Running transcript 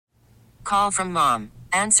Call from mom.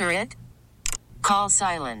 Answer it. Call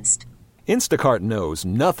silenced. Instacart knows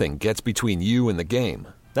nothing gets between you and the game.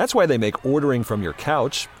 That's why they make ordering from your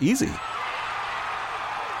couch easy.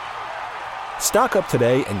 Stock up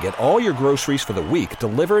today and get all your groceries for the week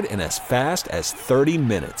delivered in as fast as 30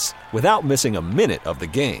 minutes without missing a minute of the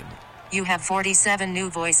game. You have 47 new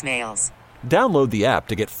voicemails. Download the app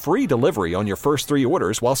to get free delivery on your first 3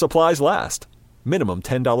 orders while supplies last. Minimum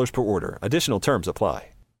 $10 per order. Additional terms apply.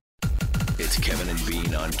 It's Kevin and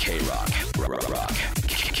Bean on K-Rock.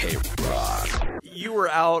 K-Rock. You were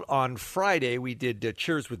out on Friday. We did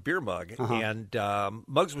Cheers with Beer Mug, and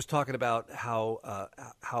Muggs was talking about how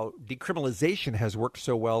decriminalization has worked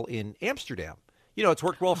so well in Amsterdam. You know, it's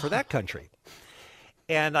worked well for that country.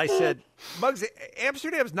 And I said, Muggs,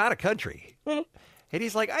 Amsterdam's not a country. And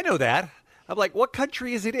he's like, I know that. I'm like, what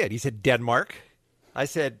country is it in? He said, Denmark. I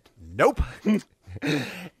said, nope.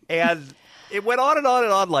 And it went on and on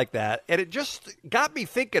and on like that. And it just got me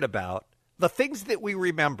thinking about the things that we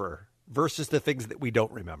remember versus the things that we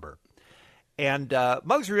don't remember. And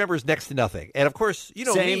Muggs remembers next to nothing. And, of course, you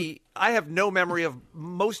know me, I have no memory of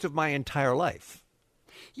most of my entire life.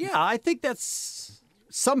 Yeah, I think that's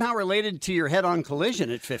somehow related to your head-on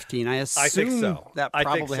collision at 15. I assume think so. That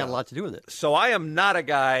probably had a lot to do with it. So I am not a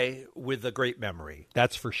guy with a great memory,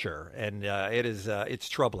 that's for sure. And it's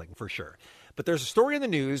troubling for sure. But there's a story in the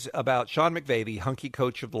news about Sean McVay, the hunky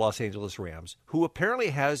coach of the Los Angeles Rams, who apparently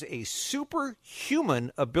has a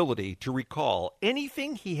superhuman ability to recall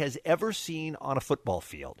anything he has ever seen on a football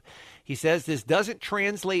field. He says this doesn't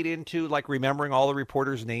translate into like remembering all the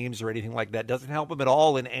reporters' names or anything like that. Doesn't help him at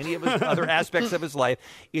all in any of his other aspects of his life.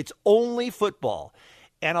 It's only football.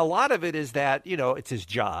 And a lot of it is that, you know, it's his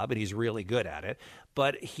job and he's really good at it.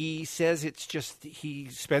 But he says it's just he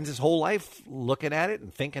spends his whole life looking at it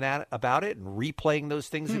and thinking about it and replaying those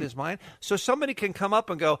things in his mind. So somebody can come up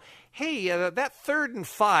and go, hey, that 3rd and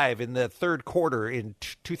 5 in the third quarter in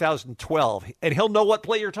 2012, and he'll know what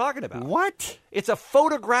play you're talking about. What? It's a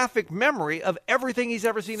photographic memory of everything he's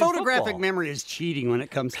ever seen in football. Photographic memory is cheating when it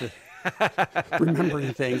comes to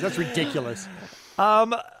remembering things. That's ridiculous.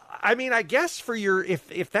 I mean, I guess for your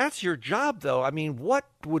if that's your job, though, I mean, what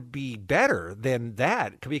would be better than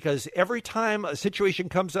that? Because every time a situation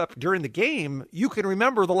comes up during the game, you can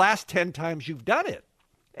remember the last 10 times you've done it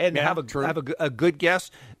and have a good guess.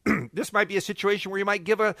 This might be a situation where you might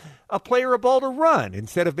give a player a ball to run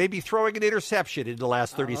instead of maybe throwing an interception in the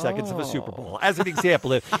last 30 seconds of a Super Bowl. As an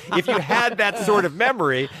example, if you had that sort of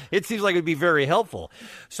memory, it seems like it would be very helpful.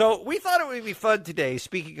 So we thought it would be fun today,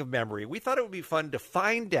 speaking of memory, we thought it would be fun to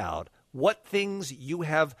find out what things you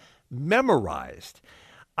have memorized.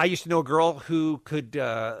 I used to know a girl who could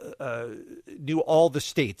knew all the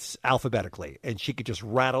states alphabetically, and she could just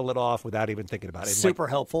rattle it off without even thinking about it. Super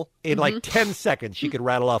helpful. In like 10 seconds, she could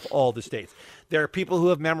rattle off all the states. There are people who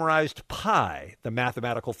have memorized pi, the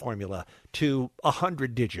mathematical formula, to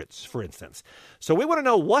 100 digits, for instance. So we want to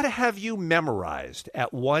know, what have you memorized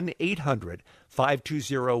at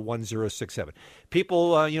 1-800-520-1067?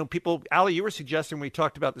 People, Allie, you were suggesting when we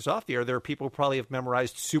talked about this off the air, there are people who probably have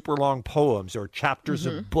memorized super long poems or chapters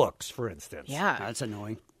of books, for instance. Yeah. That's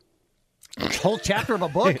annoying. A whole chapter of a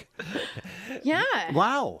book? Yeah.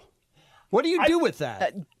 Wow. What do you do with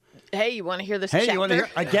that? Hey, you want to hear this chapter? You want to hear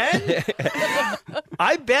again?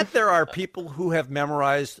 I bet there are people who have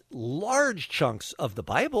memorized large chunks of the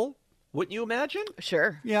Bible. Wouldn't you imagine?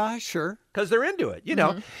 Sure. Yeah, sure. Because they're into it, you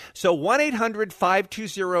know. So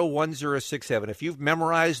 1-800-520-1067. If you've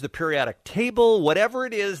memorized the periodic table, whatever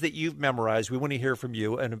it is that you've memorized, we want to hear from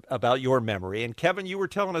you and about your memory. And Kevin, you were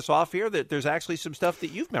telling us off here that there's actually some stuff that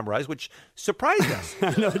you've memorized, which surprised us.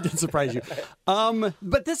 I know it did surprise you.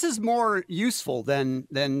 But this is more useful than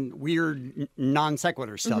weird non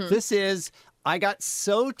sequitur stuff. This is, I got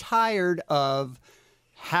so tired of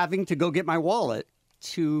having to go get my wallet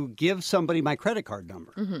to give somebody my credit card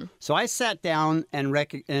number. So I sat down and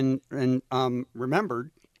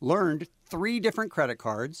learned 3 different credit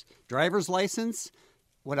cards, driver's license,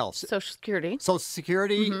 what else? Social Security. Social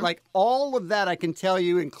Security, like all of that I can tell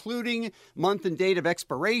you, including month and date of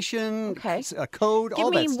expiration, a code, all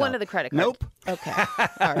that stuff. Give me one of the credit cards. Nope. Okay.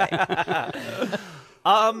 All right.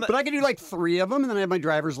 But I can do like 3 of them, and then I have my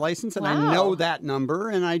driver's license, and I know that number,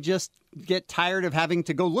 and I just get tired of having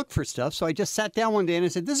to go look for stuff. So I just sat down one day and I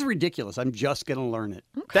said, this is ridiculous. I'm just going to learn it.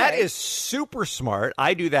 Okay. That is super smart.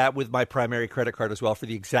 I do that with my primary credit card as well for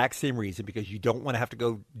the exact same reason, because you don't want to have to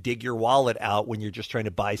go dig your wallet out when you're just trying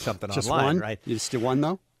to buy something Just online, one? right? You just do one,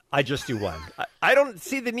 though? I just do one. I don't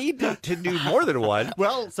see the need to do more than one.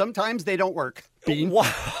 Well, sometimes they don't work. Bean.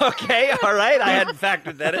 Okay, all right. I hadn't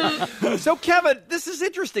factored that in. So, Kevin, this is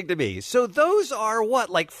interesting to me. So those are what,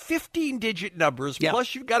 like 15-digit numbers, Yep.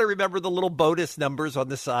 plus you've got to remember the little bonus numbers on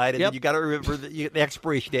the side, and then you got to remember the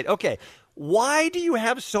expiration date. Okay, why do you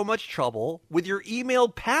have so much trouble with your email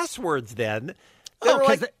passwords then? They're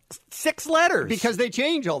like 6 letters. Because they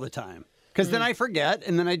change all the time. Because then I forget,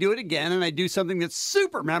 and then I do it again, and I do something that's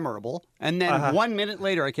super memorable, and then 1 minute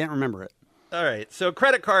later, I can't remember it. All right. So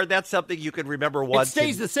credit card, that's something you can remember once. It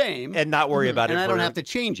stays the same. And not worry about it And I for don't have to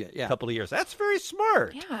change it. a Yeah. couple of years. That's very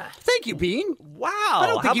smart. Yeah. Thank you, Bean. Wow. I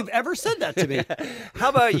don't think you've ever said that to me. How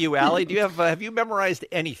about you, Allie? Do you have you memorized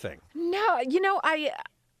anything? No,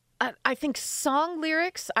 I think song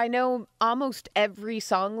lyrics. I know almost every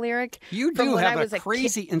song lyric. You from do when I have was a kid.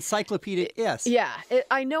 crazy encyclopedia. Yes. Yeah,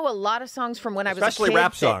 I know a lot of songs from when I was Especially a kid.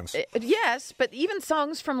 rap songs. Yes, but even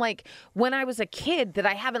songs from like when I was a kid that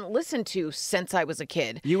I haven't listened to since I was a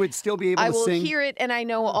kid. You would still be able I to will sing. hear it and I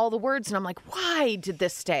know all the words and I'm like, why did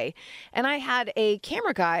this stay? And I had a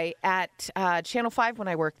camera guy at Channel 5 when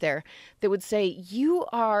I worked there that would say, you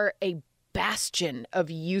are a bastion of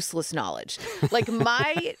useless knowledge. Like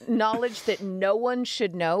my knowledge that no one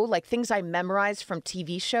should know, like things I memorized from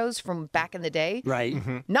TV shows from back in the day. Right.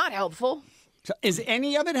 Not helpful. So is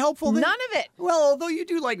any of it helpful? Then? None of it. Well, although you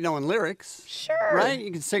do like knowing lyrics. Sure. Right?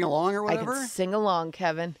 You can sing along or I whatever. can sing along,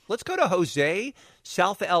 Kevin. Let's go to Jose,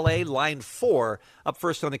 South LA, line 4, up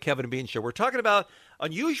first on the Kevin and Bean Show. We're talking about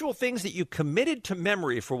unusual things that you committed to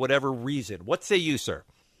memory for whatever reason. What say you, sir?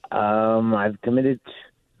 I've committed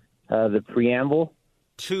the preamble.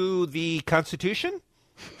 To the Constitution?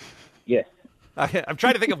 Yes. I'm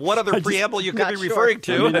trying to think of what other preamble you could not be sure. referring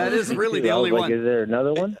to. I mean, that is really the I was only like, one. is there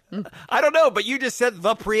another one? I don't know, but you just said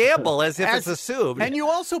the preamble as if it's assumed. And you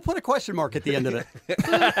also put a question mark at the end of it.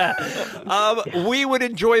 We would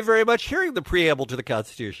enjoy very much hearing the preamble to the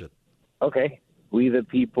Constitution. Okay. We, the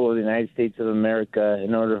people of the United States of America,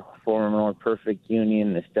 in order to form a more perfect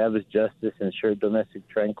union, establish justice, ensure domestic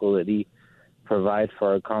tranquility, provide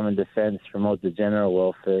for our common defense, promote the general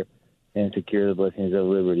welfare, and secure the blessings of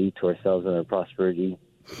liberty to ourselves and our prosperity.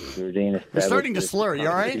 You're starting to slur. You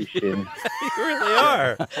all right? You really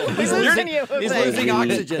are. He's losing you, Jose. He's losing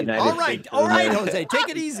oxygen. United All right, States all of right, America. Jose, take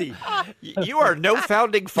it easy. You are no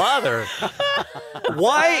founding father.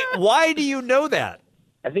 Why do you know that?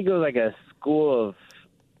 I think it was like a school of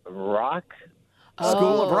rock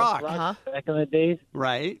School of Rock, Uh-huh. back in the days.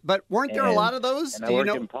 right? But weren't there a And- lot of those? And I Do you work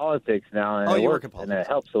know? in politics now, and Oh, it you work works, in and politics.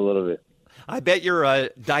 it helps a little bit. I bet you're a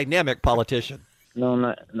dynamic politician. No,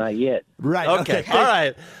 not yet. Right. Okay. All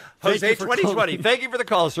right. Thank Jose you for 2020. calling. Thank you for the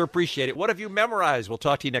call, sir. Appreciate it. What have you memorized? We'll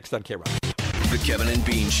talk to you next on K-Rock. The Kevin and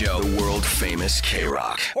Bean Show, the world famous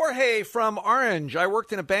K-Rock. Jorge from Orange. I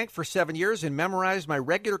worked in a bank for 7 years and memorized my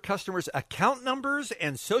regular customers' account numbers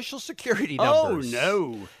and social security Oh, numbers.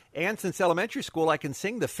 no. And since elementary school, I can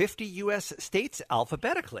sing the 50 U.S. states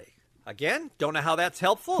alphabetically. Again, don't know how that's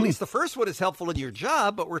helpful. At least the first one is helpful in your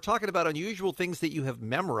job, but we're talking about unusual things that you have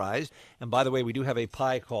memorized. And by the way, we do have a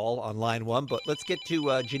pie call on line 1, but let's get to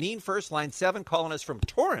Janine first, line 7, calling us from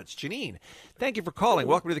Torrance. Janine, thank you for calling.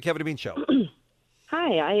 Welcome to the Kevin and Bean Show.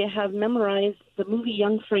 Hi, I have memorized the movie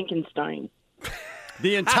Young Frankenstein.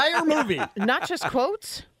 The entire movie. Not just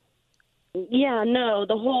quotes. Yeah, no,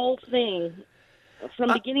 the whole thing.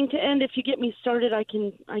 From beginning to end, if you get me started, I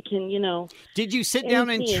can, Did you sit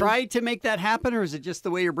down and Anything. try to make that happen, or is it just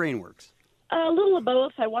the way your brain works? a little of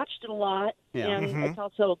both. I watched it a lot, Yeah. and it's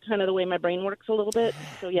also kind of the way my brain works a little bit.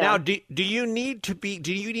 So yeah. Now, do you need to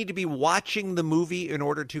be watching the movie in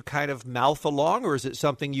order to kind of mouth along, or is it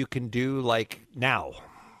something you can do like now?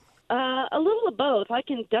 A little of both. I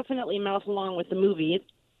can definitely mouth along with the movie,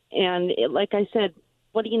 and like I said,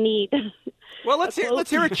 what do you need? Well, let's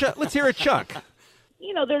hear a chunk.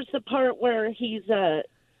 There's the part where he's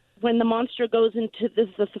when the monster goes into this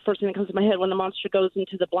is the first thing that comes to my head. When the monster goes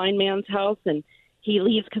into the blind man's house and he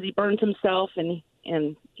leaves because he burns himself, and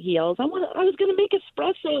he yells, "I was going to make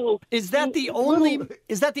espresso." Is that the only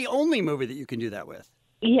movie that you can do that with?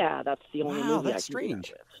 Yeah, that's the only Wow, movie that's I can do that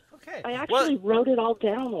strange. with. Okay. I actually wrote it all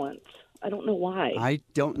down once. I don't know why. I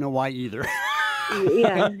don't know why either.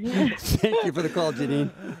 Yeah. Thank you for the call,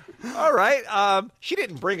 Janine. All right. She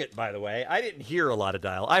didn't bring it, by the way. I didn't hear a lot of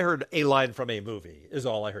dial. I heard a line from a movie is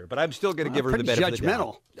all I heard, but I'm still going to give her the Pretty benefit of the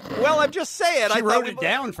doubt. judgmental. Well, I'm just saying. She I wrote thought it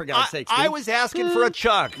down, for God's sakes, I Steve. was asking for a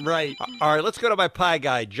chunk. Right. All right, let's go to my pie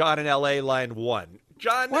guy, John in L.A., line 1.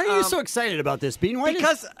 John, Why are you so excited about this, Bean? Why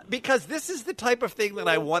because this is the type of thing that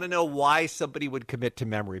I want to know why somebody would commit to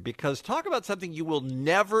memory. Because talk about something you will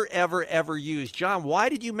never, ever, ever use. John, why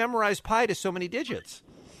did you memorize pi to so many digits?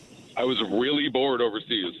 I was really bored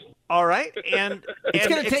overseas. All right, and It's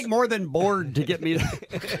going to take more than bored to get me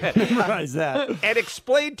to memorize that. And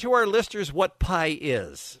explain to our listeners what pi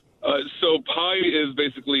is. So pi is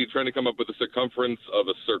basically trying to come up with the circumference of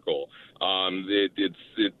a circle.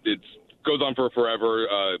 It goes on for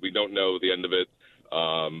forever. We don't know the end of it,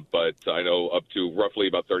 but I know up to roughly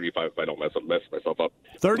about 35 if I don't mess myself up.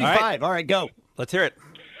 35. All right, go. Let's hear it.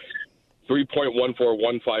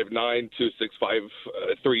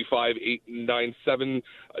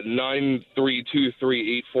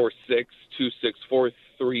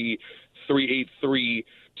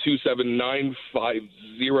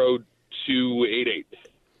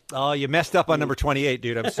 Oh, you messed up on number 28,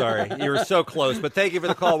 dude. I'm sorry. You were so close, but thank you for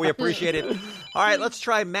the call. We appreciate it. All right, let's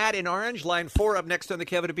try Matt in Orange, line 4, up next on the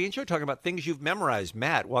Kevin and Bean Show, talking about things you've memorized.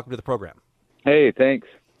 Matt, welcome to the program. Hey, thanks.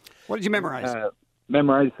 What did you memorize?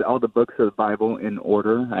 Memorized all the books of the Bible in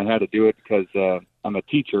order. I had to do it because I'm a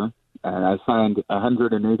teacher, and I assigned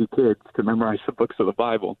 180 kids to memorize the books of the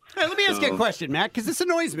Bible. Hey, let me ask you a question, Matt, because this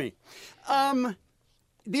annoys me.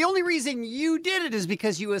 The only reason you did it is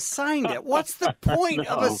because you assigned it. What's the point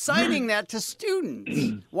of assigning that to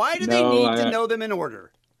students? Why do they need to know them in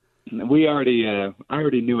order? I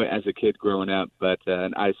already knew it as a kid growing up, but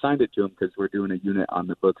I assigned it to them because we're doing a unit on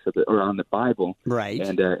the books on the Bible. Right.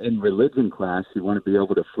 And in religion class, you want to be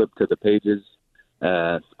able to flip to the pages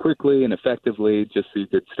quickly and effectively, just so you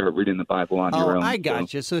could start reading the Bible on your own. I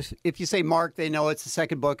got you. So if you say Mark, they know it's the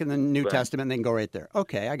second book in the New Testament, they can go right there.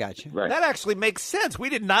 Okay, I got you. Right. That actually makes sense. We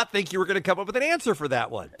did not think you were going to come up with an answer for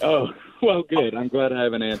that one. Oh, well, good. I'm glad I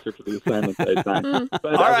have an answer for the assignment I assigned.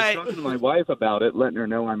 But All I right. was talking to my wife about it, letting her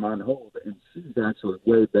know I'm on hold, and she's actually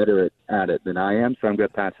way better at it than I am, so I'm going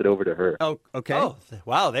to pass it over to her. Oh, okay. Oh,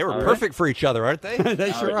 wow. They were perfect for each other, aren't they?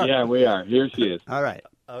 They sure are. Yeah, we are. Here she is. All right.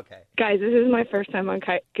 Okay. Guys, this is my first time on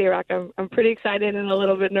K-Rock. I'm pretty excited and a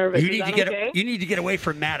little bit nervous. You need to get away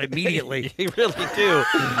from Matt immediately. You really do.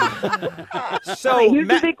 So, here's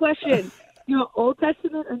Matt, the big question. You know, Old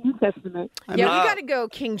Testament or New Testament? Yeah, we got to go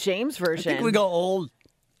King James I version. think we go old.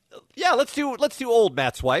 yeah, let's do old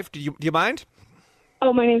Matt's wife. Do you mind?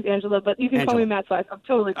 Oh, my name's Angela, but you can call me Matt's wife. I'm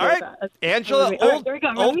totally cool All right, with that. Angela, All right, here we go.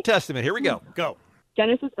 Ready? Old Testament. Here we go. Go.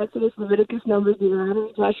 Genesis, Exodus, Leviticus, Numbers,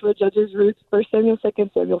 Deuteronomy, Joshua, Judges, Ruth, 1 Samuel, 2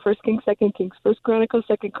 Samuel, 1 Kings, 2 Kings, 1 Chronicles,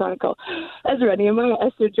 2 Chronicle, Ezra, Nehemiah,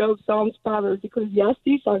 Esther, Job, Psalms, Proverbs,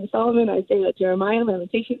 Ecclesiastes, Song of Solomon, Isaiah, Jeremiah,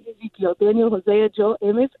 Lamentations, Ezekiel, Daniel, Hosea, Joel,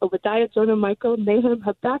 Amos, Obadiah, Jonah, Michael, Nahum,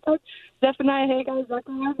 Habakkuk, Zephaniah, Haggai,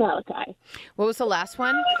 Zechariah, Malachi. What was the last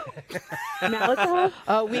one? Malachi?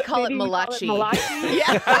 We call it Malachi. Malachi?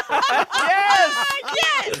 Yeah. Yes!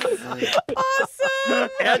 Yes! Awesome!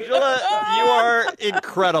 Angela, you are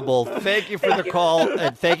incredible. Thank you for the call,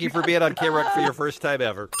 and thank you for being on K-Rock for your first time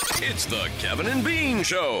ever. It's the Kevin and Bean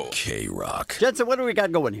Show. K-Rock. Jensen, what do we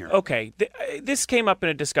got going here? Okay, this came up in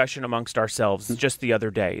a discussion amongst ourselves just the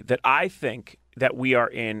other day, that I think that we are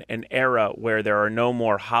in an era where there are no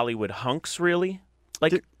more Hollywood hunks, really.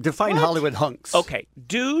 Like, define what? Hollywood hunks. Okay,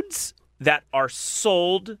 dudes that are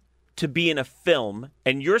sold to be in a film,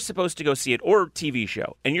 and you're supposed to go see it, or TV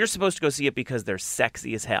show, and you're supposed to go see it because they're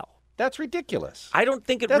sexy as hell. That's ridiculous. I don't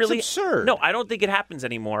think That's really absurd. No, I don't think it happens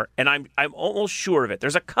anymore, and I'm almost sure of it.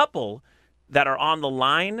 There's a couple that are on the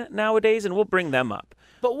line nowadays, and we'll bring them up.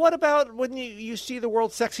 But what about when you see the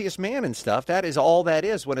world's sexiest man and stuff? That is all that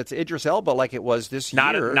is when it's Idris Elba like it was this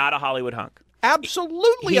year. Not a Hollywood hunk.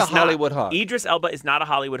 Absolutely a Hollywood hunk. Idris Elba is not a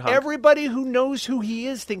Hollywood hunk. Everybody who knows who he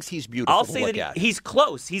is thinks he's beautiful I'll to say look that at. he's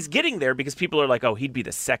close. He's getting there because people are like, oh, he'd be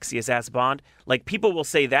the sexiest ass Bond. Like, people will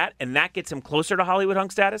say that, and that gets him closer to Hollywood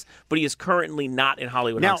hunk status, but he is currently not in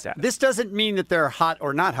Hollywood Now, hunk status. this doesn't mean that they're hot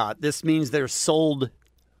or not hot. This means they're sold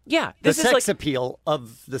Yeah, the this is sex like appeal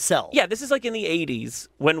of the cell. Yeah, this is like in the 80s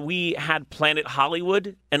when we had Planet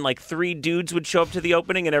Hollywood and like 3 dudes would show up to the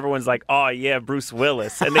opening and everyone's like, "Oh yeah, Bruce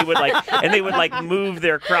Willis." And they would like move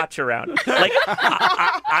their crotch around. Like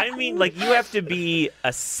I mean, like, you have to be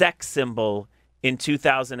a sex symbol in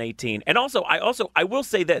 2018. And also I will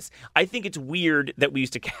say this. I think it's weird that we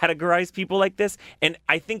used to categorize people like this, and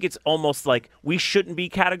I think it's almost like we shouldn't be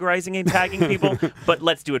categorizing and tagging people, but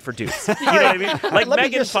let's do it for dudes. You know what I mean? Like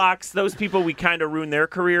Megan Fox, those people, we kind of ruined their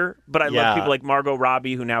career, but I love people like Margot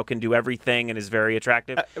Robbie, who now can do everything and is very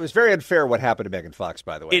attractive. It was very unfair what happened to Megan Fox,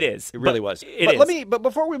 by the way. It is. It really was. It is. But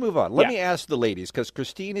before we move on, let me ask the ladies, because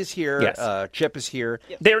Christine is here, Yes. Chip is here.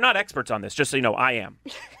 They're not experts on this, just so you know. I am.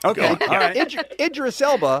 Okay. All right. Idris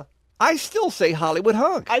Elba, I still say Hollywood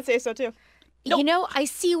hunk. I'd say so too. No. You know, I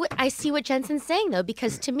see what Jensen's saying though,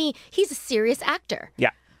 because to me, he's a serious actor.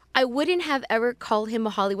 Yeah. I wouldn't have ever called him a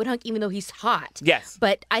Hollywood hunk, even though he's hot. Yes.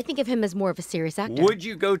 But I think of him as more of a serious actor. Would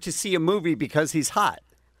you go to see a movie because he's hot?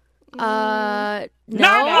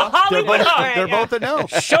 No. Hollywood hunk. They're both a no.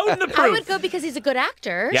 Show them the proof. I would go because he's a good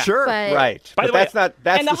actor. Yeah. Sure. But Right. By But the way,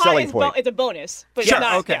 that's And the the high selling is point. it's a bonus. But Sure,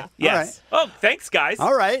 not, okay. yeah. Yes. Oh, thanks, guys.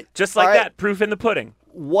 All right. Just like All right. that. Proof in the pudding.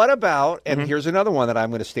 What about, and here's another one that I'm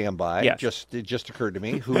going to stand by, Yes. it just occurred to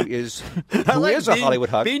me, who is I like a Hollywood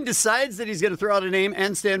hunk. Bean decides that he's going to throw out a name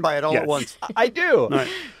and stand by it all Yes. at once. I do. Right.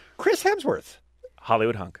 Chris Hemsworth.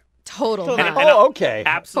 Hollywood hunk. total. Totally. hunk. Oh, okay.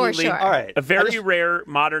 Absolutely. For sure. All right. A very I just- rare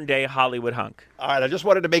modern day Hollywood hunk. All right. I just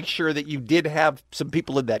wanted to make sure that you did have some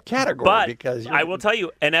people in that category. But because I will tell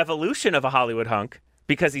you, an evolution of a Hollywood hunk,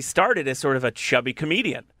 because he started as sort of a chubby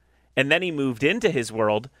comedian. And then he moved into his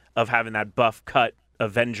world of having that buff cut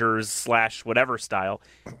Avengers / whatever style.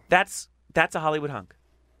 That's a Hollywood hunk.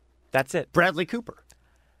 That's it. Bradley Cooper.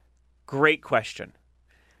 Great question.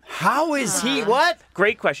 How is he? What?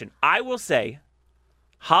 Great question. I will say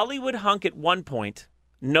Hollywood hunk at one point,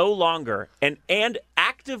 no longer, and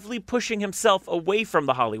actively pushing himself away from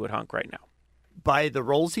the Hollywood hunk right now. By the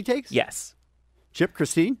roles he takes? Yes. Chip,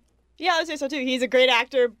 Christine? Yeah, I would say so too. He's a great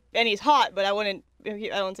actor and he's hot, but I wouldn't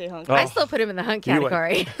say hunk. I still put him in the hunk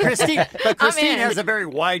category. Christine in. has a very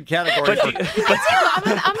wide category. But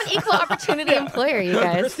I'm an equal opportunity employer, you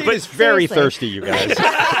guys. Christine is very Seriously. thirsty, you guys.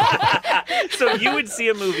 So you would see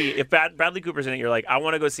a movie, if Bradley Cooper's in it, you're like, I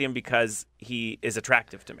want to go see him because he is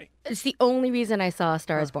attractive to me. It's the only reason I saw A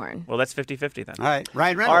Star Is Born. Well, that's 50-50 then. All right.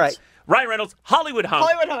 Ryan Reynolds. All right. Ryan Reynolds, Hollywood hunk.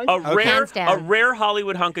 Hollywood hunk. A Hands down. rare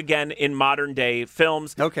Hollywood hunk again in modern day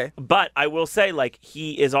films. Okay. But I will say, like,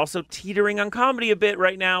 he is also teetering on comedy a bit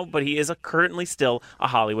right now, but he is currently still a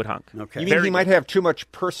Hollywood hunk. Okay. You mean Very he might good. have too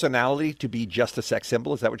much personality to be just a sex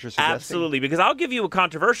symbol? Is that what you're suggesting? Absolutely, because I'll give you a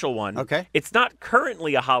controversial one. Okay. It's not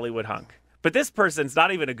currently a Hollywood hunk, but this person's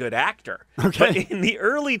not even a good actor. Okay. But in the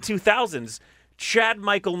early 2000s, Chad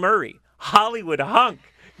Michael Murray, Hollywood hunk.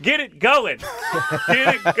 Get it going.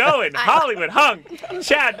 Get it going. Hollywood hunk.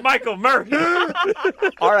 Chad Michael Murray.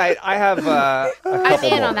 All right. I have a I'm couple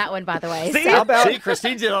in more. on that one, by the way. See? So- How about, See,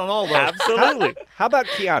 Christine's in on all those. Absolutely. how about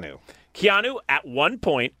Keanu? Keanu, at one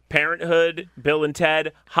point, Parenthood, Bill and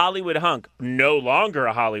Ted, Hollywood hunk. No longer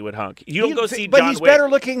a Hollywood hunk. You don't go see But John he's Wick. better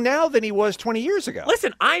looking now than he was 20 years ago.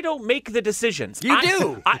 Listen, I don't make the decisions. You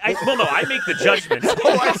do. Well, no, I make the judgments.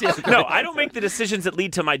 Oh, I see. No, I don't make the decisions that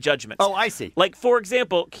lead to my judgments. Oh, I see. Like, for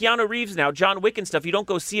example, Keanu Reeves now, John Wick and stuff, you don't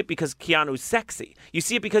go see it because Keanu's sexy. You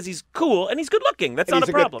see it because he's cool and he's good looking. That's And not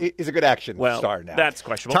a problem. He's a good action Well, star now. that's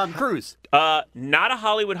questionable. Tom Cruise. Not a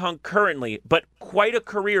Hollywood hunk currently, but quite a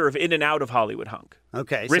career of in and out of Hollywood hunk.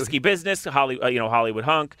 Okay. so Risky Business, Hollywood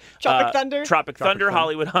hunk. Tropic Thunder. Tropic Thunder,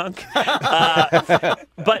 Hollywood hunk.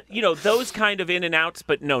 But, those kind of in and outs,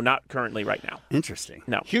 but no, not currently right now. Interesting.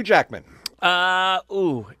 No. Hugh Jackman.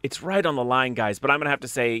 It's right on the line, guys, but I'm going to have to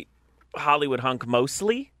say Hollywood hunk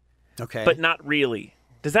mostly, Okay. but not really.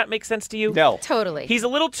 Does that make sense to you? No. Totally. He's a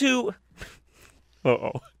little too...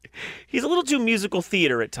 He's a little too musical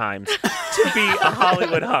theater at times to be a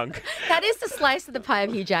Hollywood hunk. That is the slice of the pie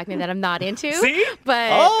of Hugh Jackman that I'm not into. See?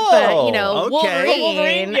 But, okay.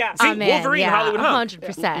 Wolverine, yeah. See, I'm in. Wolverine, yeah, Hollywood hunk.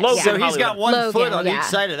 100%. Logan, yeah. so he's Hollywood. got one Logan, foot on yeah. each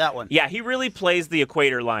side of that one. Yeah, he really plays the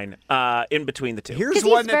equator line in between the two. Here's Because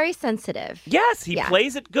one he's that very sensitive. Yes, he Yeah.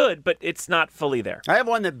 plays it good, but it's not fully there. I have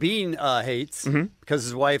one that Bean hates because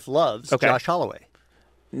his wife loves. Okay. Josh Holloway.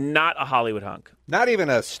 Not a Hollywood hunk. Not even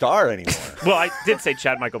a star anymore. Well, I did say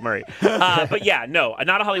Chad Michael Murray, but yeah, no,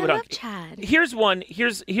 not a Hollywood I love hunk. Chad. Here's one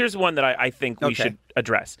that I think we Okay. should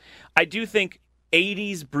address. I do think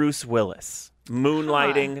 80s Bruce Willis,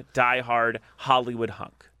 Moonlighting, Die Hard, Hollywood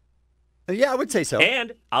hunk. Yeah, I would say so.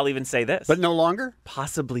 And I'll even say this. But no longer?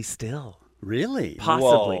 Possibly still. Really?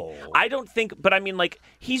 Possibly. Whoa. I don't think, but I mean, like,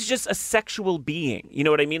 he's just a sexual being. You know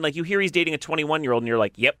what I mean? Like, you hear he's dating a 21-year-old and you're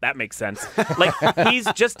like, yep, that makes sense. Like,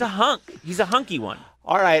 he's just a hunk. He's a hunky one.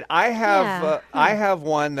 All right, I have Yeah. I have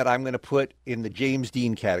one that I'm going to put in the James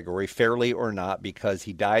Dean category, fairly or not, because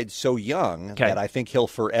he died so young Okay. that I think he'll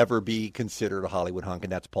forever be considered a Hollywood hunk,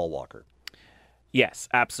 and that's Paul Walker. Yes,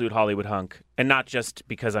 absolute Hollywood hunk. And not just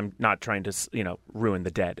because I'm not trying to, ruin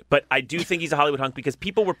the dead. But I do think he's a Hollywood hunk because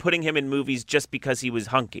people were putting him in movies just because he was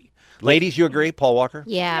hunky. Ladies, you agree, Paul Walker?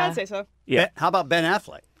 Yeah, Yeah. I'd say so. Yeah. How about Ben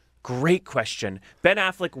Affleck? Great question. Ben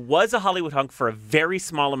Affleck was a Hollywood hunk for a very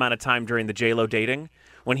small amount of time during the J-Lo dating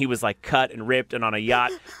when he was like cut and ripped and on a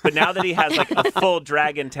yacht. But now that he has like a full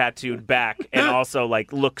dragon tattooed back and also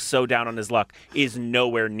like looks so down on his luck, is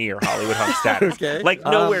nowhere near Hollywood hunk status. Okay. Like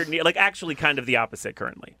nowhere near, like actually kind of the opposite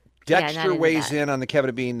currently. Yeah, not Dexter into weighs that. in on the Kevin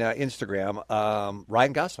and Bean Instagram.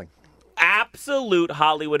 Ryan Gosling. absolute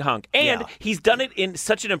Hollywood hunk. And he's done it in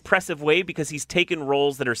such an impressive way because he's taken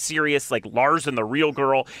roles that are serious, like Lars and the Real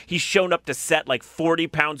Girl. He's shown up to set like 40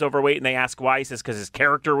 pounds overweight, and they ask why. He says because his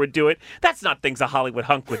character would do it. That's not things a Hollywood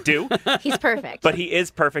hunk would do. He's perfect. But he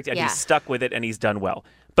is perfect, and he's stuck with it, and he's done well.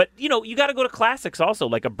 But, you know, you got to go to classics also,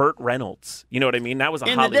 like a Burt Reynolds. You know what I mean? That was a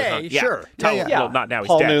In Hollywood the day, hunk. sure. Well, not now.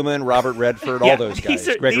 Paul he's dead. Newman, Robert Redford, all those guys.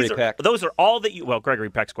 Gregory Peck. Those are all that you... Well, Gregory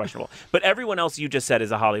Peck's questionable. But everyone else you just said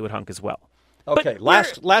is a Hollywood hunk as well. Okay,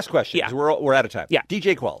 last question. Yeah. We're out of time. Yeah.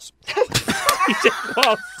 DJ Quells. DJ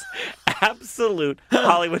Quells. Absolute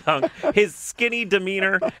Hollywood hunk. His skinny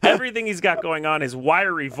demeanor, everything he's got going on, his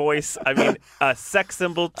wiry voice. I mean, a sex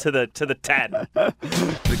symbol to the 10.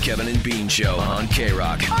 The Kevin and Bean Show on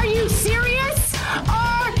K-Rock. Are you serious?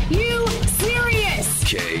 Are you serious?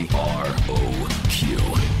 KROQ.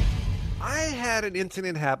 I had an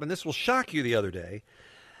incident happen. This will shock you the other day.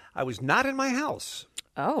 I was not in my house.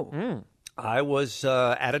 Oh. I was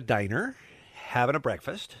at a diner having a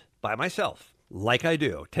breakfast by myself. Like I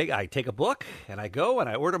do. I take a book, and I go, and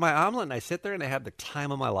I order my omelet, and I sit there, and I have the time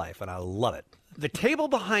of my life, and I love it. The table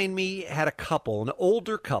behind me had a couple, an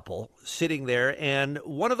older couple, sitting there, and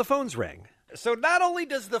one of the phones rang. So not only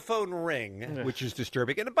does the phone ring, which is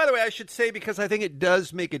disturbing, and by the way, I should say, because I think it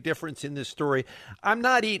does make a difference in this story, I'm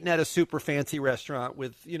not eating at a super fancy restaurant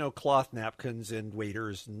with, cloth napkins and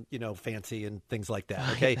waiters and, fancy and things like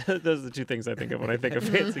that, okay? Those are the two things I think of when I think of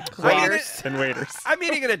fancy cloths and waiters. I'm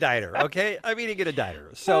eating at a diner, okay? I'm eating at a diner.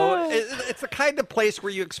 So it's the kind of place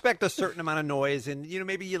where you expect a certain amount of noise, and,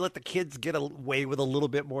 maybe you let the kids get away with a little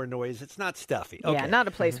bit more noise. It's not stuffy. Okay. Yeah, not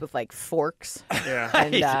a place with, like, forks. Yeah.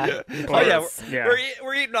 And,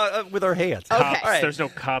 We're eating with our hands. Okay. Cups. All right. There's no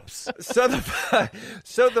cups. So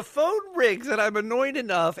the phone rings, and I'm annoyed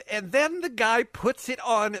enough, and then the guy puts it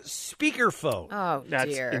on speakerphone. Oh,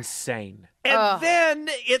 That's dear. insane. And then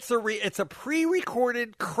it's a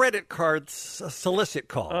pre-recorded credit card solicit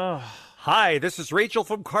call. Hi, this is Rachel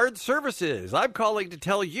from Card Services. I'm calling to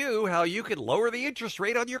tell you how you can lower the interest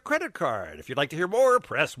rate on your credit card. If you'd like to hear more,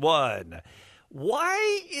 press 1.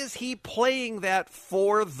 Why is he playing that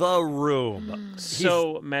for the room?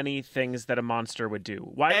 So many things that a monster would do.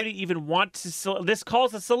 Why would he even want to... This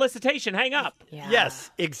calls a solicitation. Hang up. Yeah. Yes,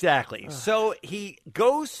 exactly. So he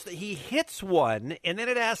hits one, and then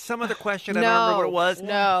it asks some other question. I don't remember what it was.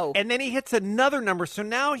 No. And then he hits another number. So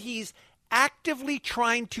now he's actively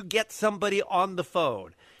trying to get somebody on the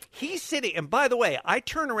phone. He's sitting, and by the way, I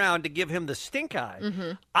turn around to give him the stink eye.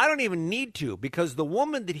 Mm-hmm. I don't even need to, because the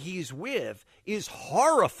woman that he's with is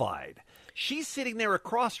horrified. She's sitting there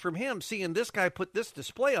across from him, seeing this guy put this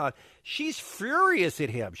display on. She's furious at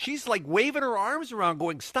him. She's like waving her arms around,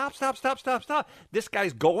 going, stop, stop, stop, stop, stop. This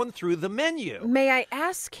guy's going through the menu. May I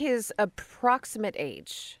ask his approximate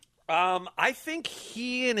age? I think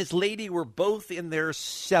he and his lady were both in their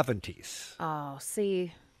 70s. Oh,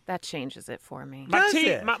 see... That changes it for me.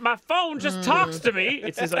 My phone just talks to me.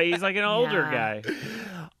 He's like an older guy.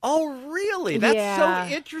 Oh, really? That's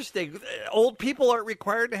so interesting. Old people aren't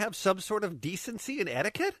required to have some sort of decency and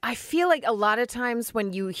etiquette? I feel like a lot of times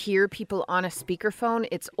when you hear people on a speakerphone,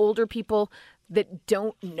 it's older people that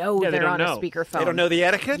don't know they're on a speakerphone. They don't know the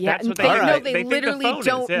etiquette? Yeah, That's what they literally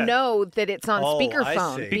don't know that it's on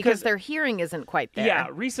speakerphone because their hearing isn't quite there. Yeah,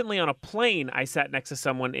 recently on a plane, I sat next to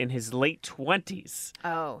someone in his late 20s.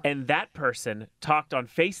 Oh. And that person talked on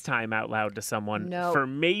FaceTime out loud to someone for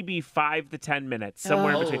maybe 5 to 10 minutes,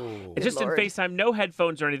 somewhere in between. Just Lord. in FaceTime, no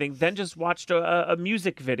headphones or anything, then just watched a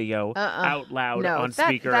music video out loud on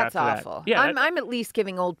speaker that's after awful. that. Yeah, I'm at least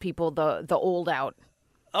giving old people the old out.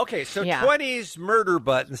 Okay, so 20s, murder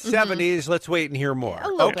button, 70s, let's wait and hear more. A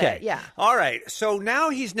little bit, yeah. All right, so now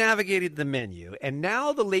he's navigated the menu, and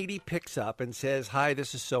now the lady picks up and says, hi,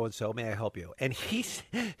 this is so-and-so, may I help you? And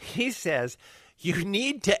he says, you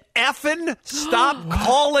need to effing stop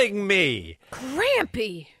calling me.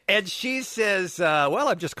 Grampy. And she says, well,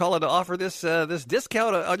 I'm just calling to offer this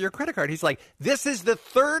discount on your credit card. He's like, this is the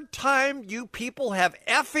third time you people have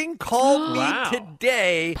effing called me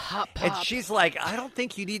today. Pop. And she's like, I don't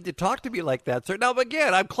think you need to talk to me like that, sir. Now,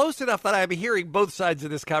 again, I'm close enough that I'm hearing both sides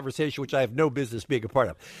of this conversation, which I have no business being a part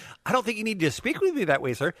of. I don't think you need to speak with me that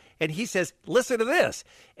way, sir. And he says, listen to this.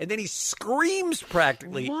 And then he screams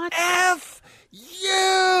practically, F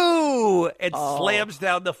you! And slams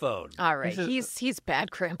down the phone. All right. He's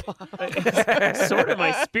bad, Grandpa. Sort of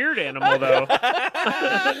my spirit animal, though.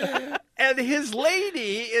 And his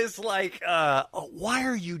lady is like, why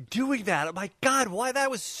are you doing that? Oh, my God, why? That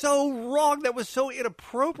was so wrong. That was so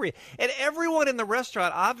inappropriate. And everyone in the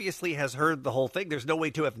restaurant obviously has heard the whole thing. There's no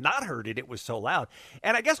way to have not heard it. It was so loud.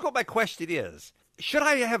 And I guess what my question is, should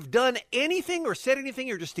I have done anything or said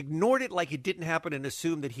anything or just ignored it like it didn't happen and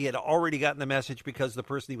assumed that he had already gotten the message because the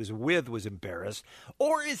person he was with was embarrassed?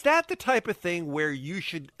 Or is that the type of thing where you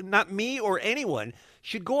should, not me or anyone,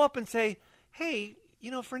 should go up and say, hey,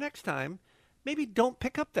 for next time, maybe don't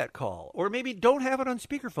pick up that call, or maybe don't have it on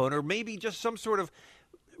speakerphone, or maybe just some sort of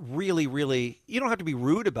really, really, you don't have to be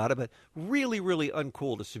rude about it, but really, really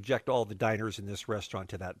uncool to subject all the diners in this restaurant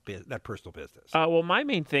to that personal business. Well, my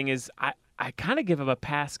main thing is I kind of give him a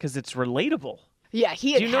pass because it's relatable. Yeah,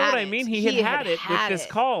 he had Do you know had what I it. mean? He had it with this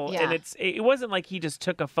call, Yeah. and it wasn't like he just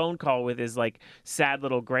took a phone call with his sad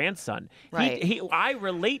little grandson. Right. I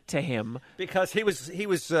relate to him because he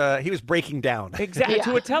was breaking down exactly Yeah.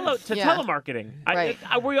 to Yeah. telemarketing. Right.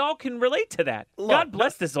 We all can relate to that. God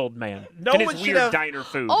bless this old man no and one his should weird have- diner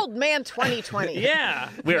food. Old man 2020. Yeah,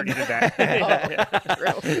 we already did that.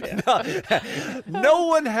 No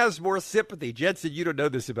one has more sympathy. Jensen, you don't know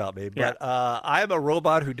this about me, but I'm a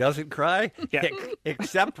robot who doesn't cry,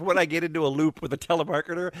 except when I get into a loop with a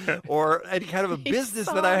telemarketer or any kind of a business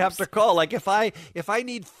that I have to call. Like if I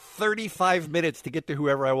need 35 minutes to get to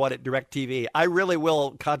whoever I want at DirecTV, I really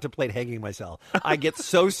will contemplate hanging myself. I get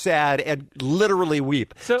so sad and literally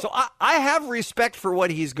weep. So I have respect for what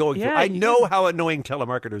he's going through. I know how annoying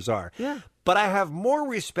telemarketers are. Yeah. But I have more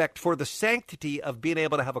respect for the sanctity of being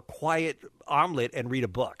able to have a quiet omelet and read a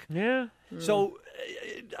book. Yeah. So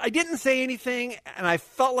I didn't say anything, and I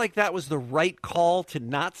felt like that was the right call to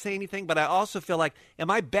not say anything. But I also feel like, am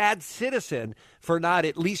I a bad citizen for not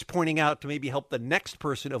at least pointing out to maybe help the next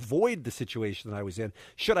person avoid the situation that I was in?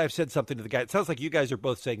 Should I have said something to the guy? It sounds like you guys are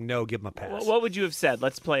both saying no, give him a pass. What would you have said?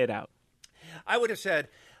 Let's play it out. I would have said,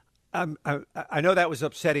 I know that was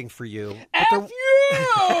upsetting for you. F you!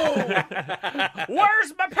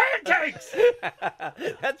 Where's my pancakes?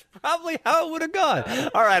 That's probably how it would have gone.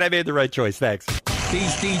 All right, I made the right choice. Thanks.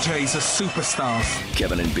 These DJs are superstars.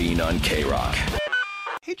 Kevin and Bean on K-Rock.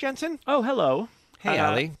 Hey, Jensen. Oh, hello. Hey,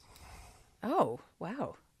 Allie. Oh,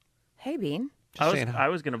 wow. Hey, Bean. I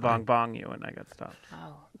was going to bong you, and I got stopped.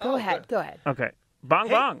 Oh, go ahead. Go ahead. Okay.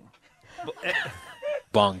 Bong.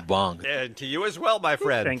 Bong, bong. And to you as well, my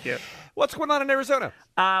friend. Thank you. What's going on in Arizona?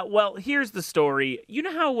 Well, here's the story. You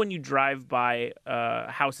know how when you drive by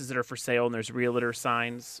houses that are for sale and there's realtor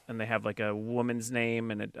signs and they have like a woman's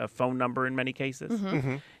name and a phone number in many cases?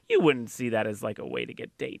 Mm-hmm. You wouldn't see that as like a way to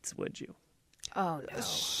get dates, would you? Oh, no.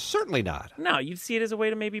 Certainly not. No, you'd see it as a way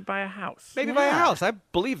to maybe buy a house. Maybe buy a house. I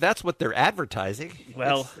believe that's what they're advertising.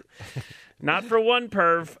 Well, not for one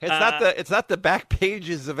perv. It's not the back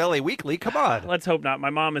pages of LA Weekly. Come on. Let's hope not. My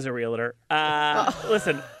mom is a realtor.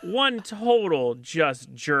 Listen, one total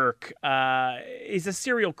just jerk is a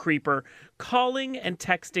serial creeper calling and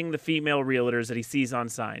texting the female realtors that he sees on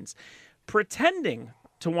signs, pretending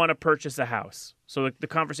to want to purchase a house. So the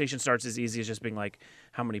conversation starts as easy as just being like,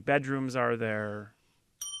 how many bedrooms are there?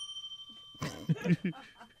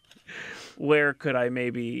 Where could I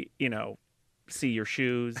maybe, see your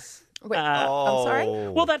shoes? Wait, I'm sorry?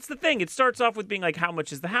 Well, that's the thing. It starts off with being like, how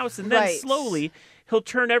much is the house? And then Right. slowly he'll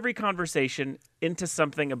turn every conversation into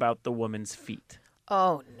something about the woman's feet.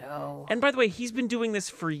 Oh, no. And by the way, he's been doing this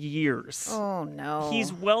for years. Oh, no.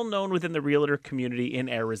 He's well known within the realtor community in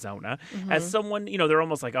Arizona as someone, they're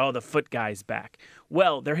almost like, oh, the foot guy's back.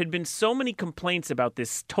 Well, there had been so many complaints about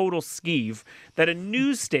this total skeeve that a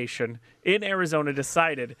news station in Arizona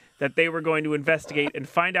decided that they were going to investigate and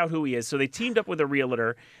find out who he is. So they teamed up with a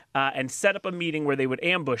realtor and set up a meeting where they would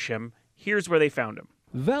ambush him. Here's where they found him.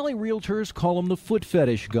 Valley Realtors call him the foot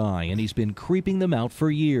fetish guy, and he's been creeping them out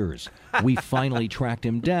for years. We finally tracked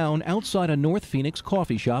him down outside a North Phoenix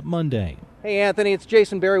coffee shop Monday. Hey, Anthony, it's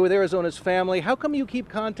Jason Berry with Arizona's Family. How come you keep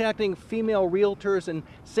contacting female realtors and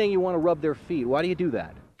saying you want to rub their feet? Why do you do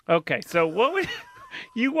that? Okay, so what would...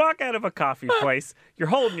 You walk out of a coffee place, you're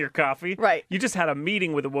holding your coffee. Right. You just had a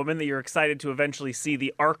meeting with a woman that you're excited to eventually see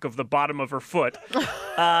the arc of the bottom of her foot.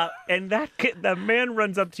 And the man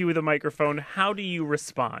runs up to you with a microphone. How do you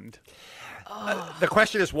respond? The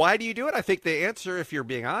question is, why do you do it? I think the answer, if you're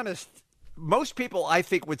being honest, most people, I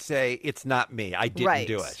think, would say, it's not me. I didn't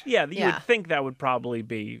do it. Yeah, you would think that would probably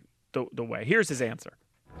be the way. Here's his answer.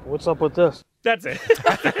 What's up with this? That's it.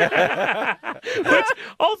 Which,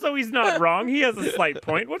 also, he's not wrong. He has a slight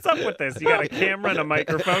point. What's up with this? You got a camera and a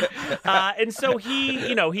microphone. And so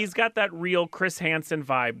he's got that real Chris Hansen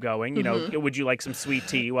vibe going. Would you like some sweet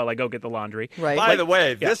tea while I go get the laundry? Right. By the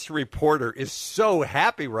way, this reporter is so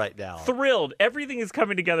happy right now. Thrilled. Everything is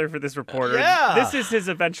coming together for this reporter. Yeah. This is his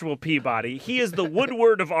eventual Peabody. He is the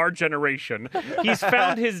Woodward of our generation. He's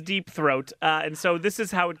found his deep throat. And so this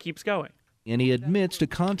is how it keeps going. And he admits to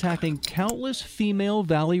contacting countless female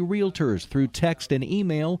Valley realtors through text and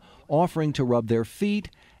email, offering to rub their feet,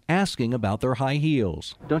 asking about their high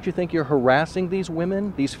heels. Don't you think you're harassing these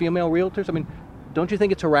women, these female realtors? I mean, don't you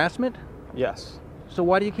think it's harassment? Yes. So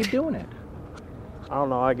why do you keep doing it? I don't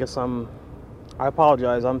know. I guess I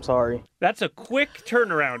apologize. I'm sorry. That's a quick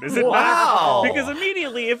turnaround, is it Wow. not? Because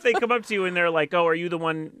immediately, if they come up to you and they're like, oh, are you the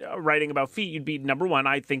one writing about feet? You'd be, number one,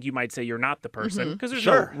 I think you might say you're not the person. Because there's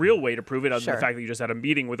no real way to prove it other than the fact that you just had a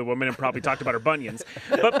meeting with a woman and probably talked about her bunions.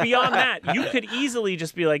 But beyond that, you could easily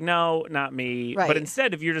just be like, no, not me. Right. But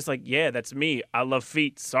instead, if you're just like, yeah, that's me. I love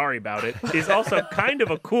feet. Sorry about it. Is also kind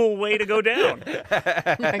of a cool way to go down.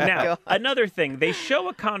 Now, another thing, they show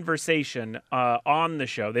a conversation on the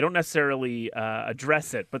show. They don't necessarily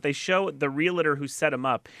address it, but they show the realtor who set him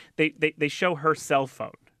up. They show her cell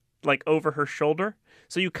phone, like over her shoulder.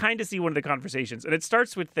 So you kind of see one of the conversations. And it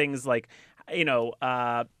starts with things like, you know,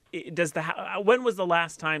 when was the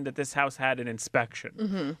last time that this house had an inspection?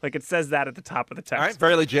 Mm-hmm. Like it says that at the top of the text. All right,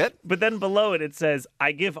 very legit. But then below it says,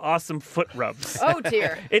 I give awesome foot rubs. Oh,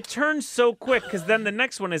 dear. It turns so quick because then the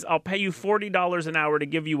next one is, I'll pay you $40 an hour to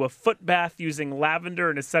give you a foot bath using lavender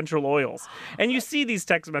and essential oils. And you see these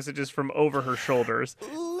text messages from over her shoulders.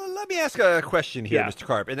 Let me ask a question here, Yeah. Mr.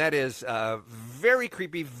 Karp, and that is very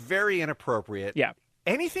creepy, very inappropriate. Yeah.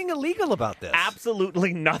 Anything illegal about this?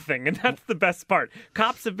 Absolutely nothing. And that's the best part.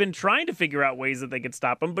 Cops have been trying to figure out ways that they could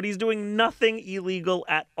stop him, but he's doing nothing illegal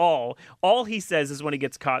at all. All he says is when he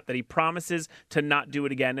gets caught that he promises to not do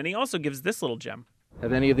it again. And he also gives this little gem.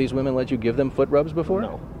 Have any of these women let you give them foot rubs before?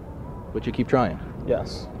 No. But you keep trying.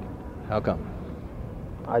 Yes. How come?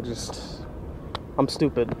 I'm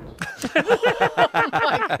stupid.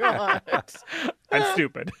 I'm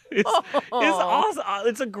stupid. It's awesome.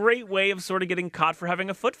 It's a great way of sort of getting caught for having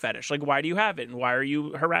a foot fetish. Like, why do you have it? And why are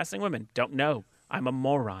you harassing women? Don't know. I'm a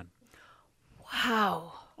moron.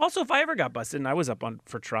 Wow. Also, if I ever got busted and I was up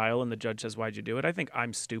for trial and the judge says, why'd you do it? I think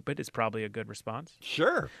I'm stupid is probably a good response.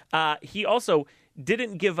 Sure. He also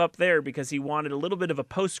didn't give up there because he wanted a little bit of a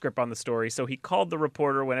postscript on the story. So he called the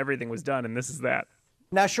reporter when everything was done, and this is that.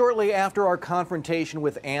 Now, shortly after our confrontation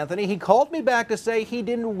with Anthony, he called me back to say he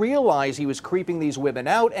didn't realize he was creeping these women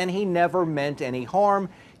out and he never meant any harm.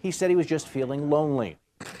 He said he was just feeling lonely.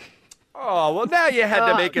 Oh, well, now you had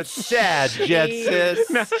to make it sad,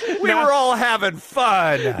 Jensen. We Now- were all having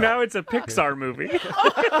fun. Now it's a Pixar movie.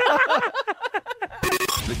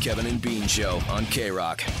 The Kevin and Bean Show on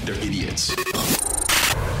K-Rock. They're idiots.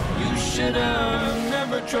 You should have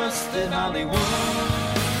never trusted Hollywood.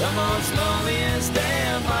 The most loneliest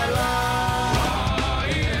day of my life.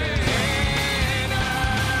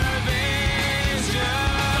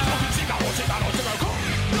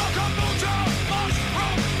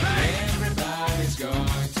 Everybody's going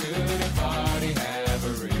to the party, have a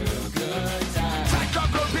real good time. Psycho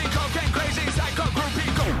groupie, cocaine crazy, psycho groupie,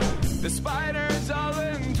 go. The spiders all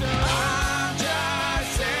into. I'm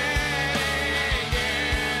just singing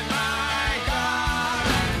my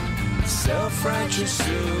God. Self-righteous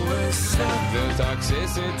suicide. The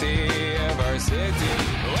toxicity of our city.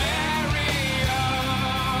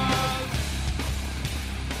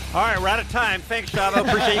 All right, we're out of time. Thanks, Shavo.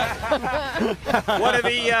 Appreciate one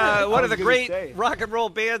of the great rock and roll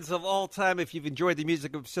bands of all time. If you've enjoyed the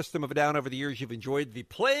music of System of a Down over the years, you've enjoyed the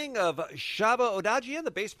playing of Shavo Odagian,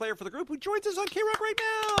 the bass player for the group, who joins us on K-Rock right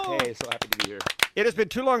now. Hey, so happy to be here. It has been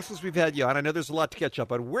too long since we've had you on. I know there's a lot to catch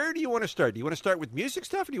up on. Where do you want to start? Do you want to start with music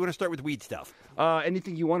stuff, or do you want to start with weed stuff?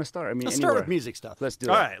 Anything you want to start. I mean, Let's anywhere. start with music stuff. Let's do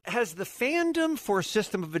All it. right. Has the fandom for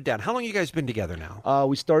System of a Down, how long you guys been together now?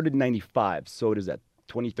 We started in 95, so it is at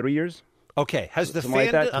 23 years. Okay. Has the Something like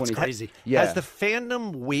fandom that, 20 Yeah. Has the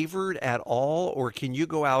fandom wavered at all, or can you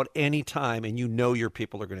go out anytime and you know your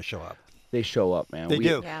people are going to show up? They show up, man. They we,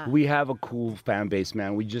 do. Yeah. We have a cool fan base,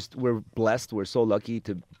 man. We're blessed. We're so lucky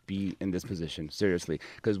to be in this position, seriously,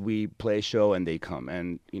 because we play a show and they come,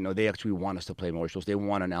 and they actually want us to play more shows. They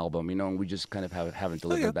want an album, and we just kind of haven't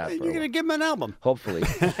delivered that. You're going to give them an album. Hopefully,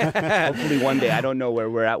 hopefully one day. I don't know where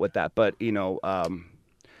we're at with that, but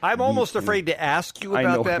I'm almost afraid to ask you I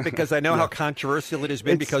about know. that because I know Yeah. how controversial it has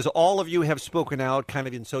been, because all of you have spoken out kind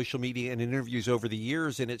of in social media and interviews over the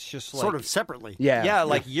years, and it's just like... Sort of separately. Yeah.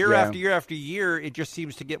 like year Yeah. after year after year, it just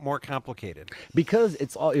seems to get more complicated. Because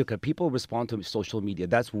it's all people respond to social media.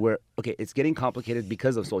 That's where it's getting complicated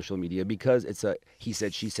because of social media, because it's a he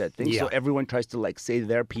said she said thing. So Yeah. everyone tries to say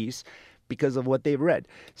their piece because of what they've read.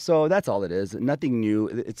 So that's all it is. Nothing new.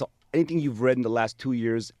 It's anything you've read in the last 2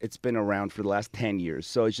 years, it's been around for the last 10 years.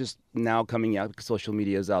 So it's just now coming out because social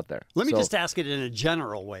media is out there. Let me So- just ask it in a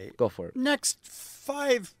general way. Go for it. Next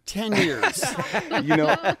 5-10 years. You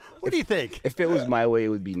know, what do you think? If it was my way, it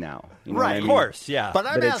would be now. You know what I Right. mean? Of course, yeah. But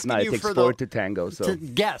I'm it's asking not. you It takes for four the- to tango. So to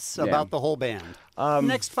guess Yeah. about the whole band.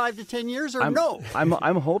 Next 5 to 10 years or no? I'm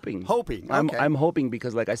hoping. Hoping. I'm Okay. I'm hoping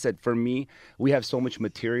because, like I said, for me, we have so much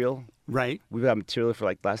material. Right. We've had material for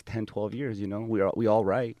like the last 10, 12 years. You know, we all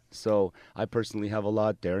write. So I personally have a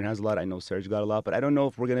lot. Darren has a lot. I know Serge got a lot. But I don't know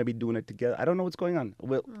if we're gonna be doing it together. I don't know what's going on.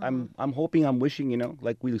 Well, I'm hoping. I'm wishing. You know,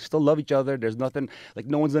 like we still love each other. There's nothing. Like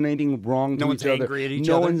no one's done anything wrong to No one's each other. angry at each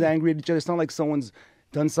no other. one's angry at each other. It's not like someone's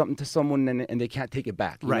done something to someone and they can't take it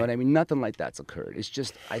back. You Right. know what I mean? Nothing like that's occurred. It's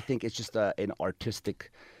just I think it's just an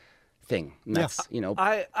artistic thing. And that's, you know.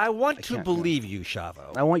 I want to can't, believe you,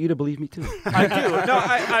 Chavo. I want you to believe me too. I do. No,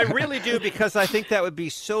 I really do, because I think that would be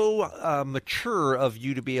so mature of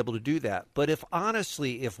you to be able to do that. But if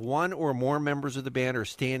honestly, if one or more members of the band are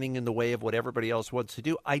standing in the way of what everybody else wants to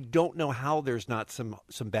do, I don't know how there's not some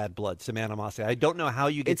bad blood, some animosity. I don't know how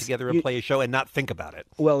you get together and play a show and not think about it.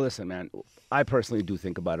 Well, listen, man. I personally do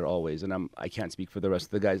think about it always, and I can't speak for the rest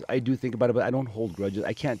of the guys. I do think about it, but I don't hold grudges.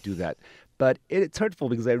 I can't do that. But it's hurtful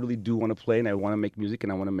because I really do want to play and I want to make music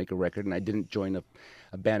and I want to make a record, and I didn't join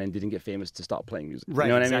a band and didn't get famous to stop playing music. Right, you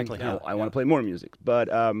know what exactly. I mean? Yeah, I want to play more music, but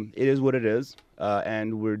it is what it is,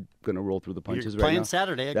 and we're gonna roll through the punches right playing now.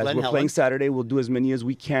 Saturday at That's- Glen We're Helen. playing Saturday. We'll do as many as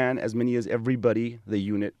we can, as many as everybody, the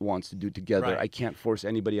unit, wants to do together. Right. I can't force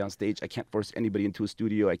anybody on stage. I can't force anybody into a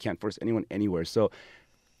studio. I can't force anyone anywhere. So.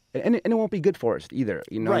 And it won't be good for us either.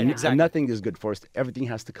 You know, Right, exactly. Nothing is good for us. Everything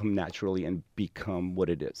has to come naturally and become what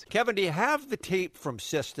it is. Kevin, do you have the tape from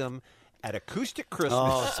System at Acoustic Christmas?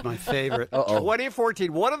 Oh, it's my favorite.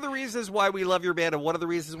 2014. One of the reasons why we love your band and one of the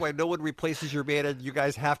reasons why no one replaces your band and you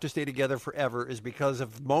guys have to stay together forever is because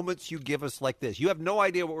of moments you give us like this. You have no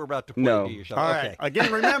idea what we're about to play, No. do you, Sean? All Okay. right.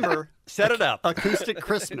 Again, remember, Set it up. Acoustic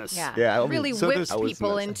Christmas. Yeah, really So whips there's-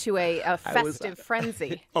 people into a festive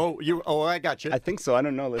frenzy. Oh, I got you. I think so. I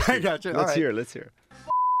don't know. Let's I hear. got you. All Let's right. hear. Let's hear.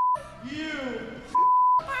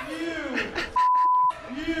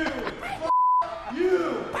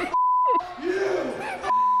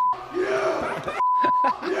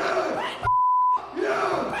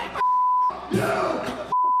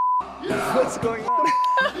 What's going on?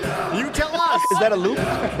 You tell us. Is that a loop?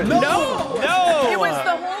 No. It was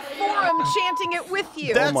the whole forum chanting it with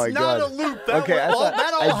you. That's Oh my not God. a loop. That, Okay, that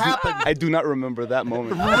all happened. I do not remember that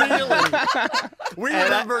moment. Really? We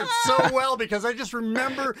remember it so well because I just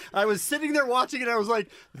remember I was sitting there watching it and I was like,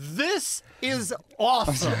 this is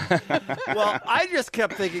awesome. Well, I just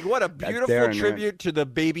kept thinking, what a beautiful Darren, man. tribute to the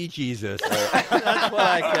baby Jesus. That's what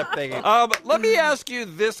I kept thinking. Let me ask you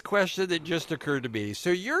this question that just occurred to me. So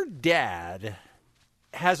your dad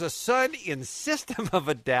has a son in System of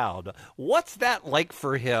a Down. What's that like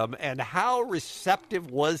for him, and how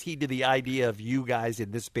receptive was he to the idea of you guys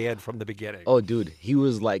in this band from the beginning? Oh, dude, he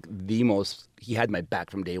was like the most. He had my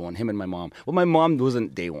back from day one. Him and my mom. Well, my mom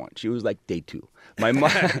wasn't day one. She was like day two. My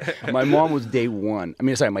mom was day one. I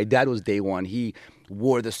mean, sorry, my dad was day one. He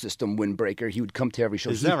wore the System windbreaker. He would come to every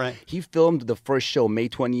show. Is that right? He filmed the first show May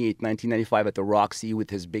 28th, 1995 at the Roxy with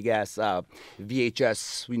his big ass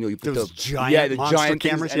VHS. You know, you put Those the giant the monster giant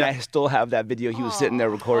things, cameras, and yeah. I still have that video. He was sitting there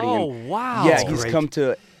recording. Oh, and, wow. Yeah, That's he's great. come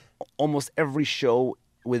to almost every show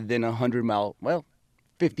within 100-mile. Well.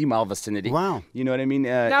 50-mile vicinity. Wow. You know what I mean?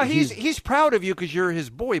 Now he's proud of you because you're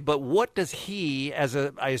his boy. But what does he, as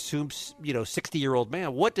a I assume 60-year-old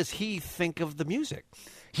man, what does he think of the music?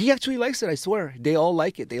 He actually likes it. I swear, they all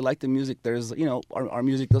like it. They like the music. There's our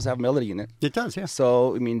music does have melody in it. It does, yeah.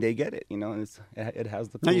 So I mean, they get it. You know, and it has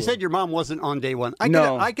the. Now, you cool- said your mom wasn't on day one. I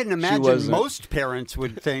can she imagine wasn't. most parents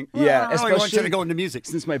would think, well, Yeah, I want especially you to go into music.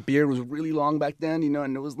 Since my beard was really long back then,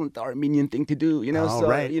 and it wasn't the Armenian thing to do, Oh, so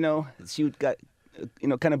right. she got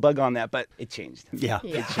kind of bug on that, but it changed. Yeah.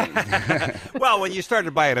 It changed. Well, when you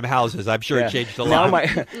started buying him houses, I'm sure Yeah. it changed a Now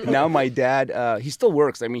lot. now my dad, he still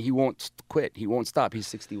works. I mean, he won't quit. He won't stop.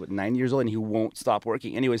 He's 9 years old, and he won't stop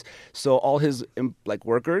working. Anyways, so all his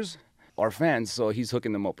workers are fans, so he's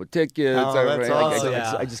hooking them up with tickets. Oh, that's awesome.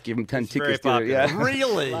 I just give him 10 It's very tickets. To it. popular. Yeah.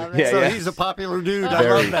 Really? Yeah, So yeah. he's a popular dude. I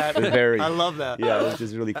Very, love that. very. I love that. Yeah, which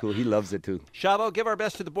is really cool. He loves it too. Chavo, give our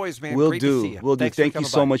best to the boys, man. We'll Great do. to see you. We'll do. Thanks for Thank you coming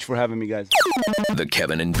so by. much for having me, guys. The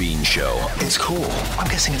Kevin and Bean Show. It's cool. I'm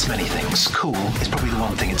guessing it's many things. Cool is probably the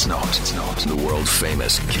one thing it's not. It's not. The world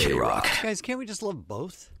famous K-Rock. Guys, can't we just love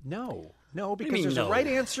both? No, do because you mean there's no? a right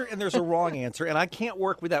answer and there's a wrong answer, and I can't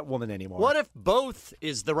work with that woman anymore. What if both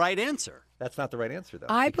is the right answer? That's not the right answer, though.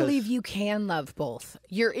 I because believe you can love both.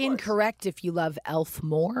 You're incorrect if you love Elf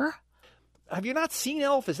more. have you not seen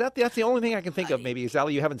Elf? That's the only thing I can think of? Maybe is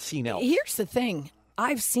Allie, you haven't seen Elf. Here's the thing.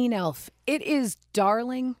 I've seen Elf. It is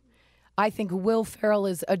darling. I think Will Ferrell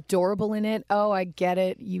is adorable in it. Oh, I get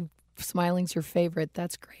it. Smiling's your favorite.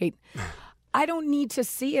 That's great. I don't need to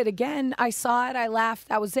see it again. I saw it. I laughed.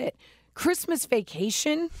 That was it. Christmas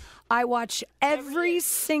Vacation. I watch every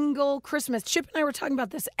single Christmas. Chip and I were talking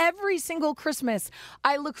about this. Every single Christmas,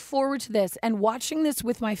 I look forward to this. And watching this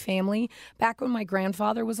with my family, back when my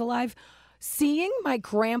grandfather was alive, seeing my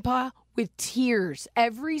grandpa with tears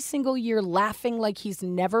every single year, laughing like he's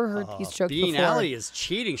never heard these jokes Bean before. Alley is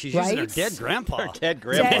cheating. She's using her dead grandpa. Her dead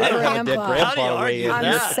grandpa. I don't have a dead grandpa. I'm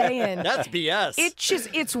just saying. That's BS.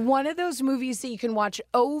 It's one of those movies that you can watch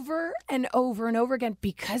over and over and over again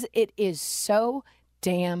because it is so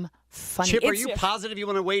damn funny. Chip, are you positive you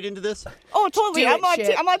want to wade into this? Oh, totally. Do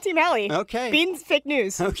it, I'm on Team Alley. Okay. Bean's fake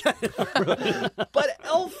news. Okay. But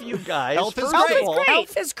Elf, you guys. Elf is Elf great. is great.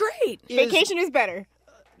 Elf is great. Vacation is better.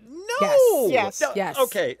 No. Yes. No. Yes.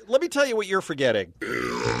 Okay, let me tell you what you're forgetting.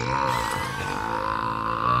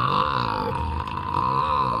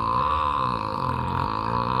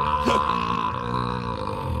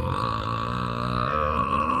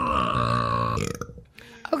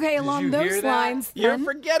 Okay, along you those hear that? lines, You're then,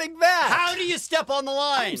 forgetting that. How do you step on the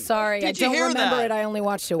line? I'm sorry, Did I you don't hear remember that? it. I only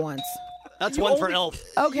watched it once. That's You one for only- Elf.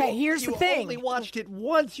 Okay, here's the You thing. only watched it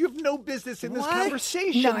once. You have no business in this What?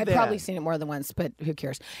 conversation. No, I've then. probably seen it more than once, but who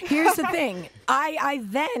cares? Here's the thing. I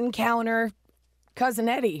then counter Cousin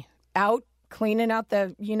Eddie out cleaning out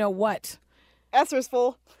the what. Esser's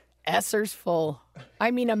full. Esser's full.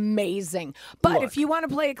 I mean, amazing. But if you want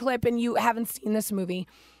to play a clip and you haven't seen this movie,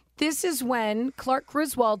 this is when Clark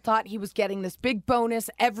Griswold thought he was getting this big bonus.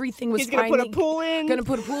 Everything was He's gonna put a pool in. Going to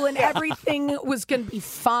put a pool in. Everything was going to be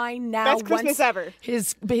fine now. Best Christmas once ever.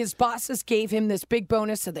 His bosses gave him this big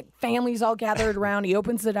bonus, so the family's all gathered around. He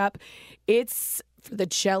opens it up. It's for the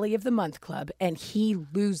Jelly of the Month Club, and he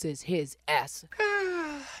loses his S.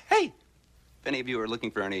 Hey, if any of you are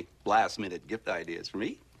looking for any last-minute gift ideas for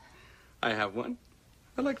me, I have one.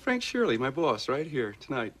 I like Frank Shirley, my boss, right here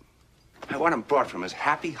tonight. I want him brought from his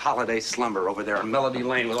happy holiday slumber over there on Melody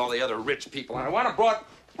Lane with all the other rich people, and I want him brought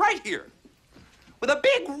right here with a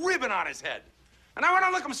big ribbon on his head. And I want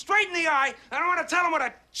to look him straight in the eye, and I want to tell him what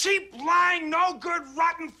a cheap, lying, no-good,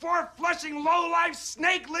 rotten, four-flushing, low-life,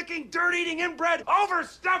 snake-licking, dirt-eating, inbred,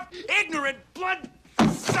 overstuffed, ignorant,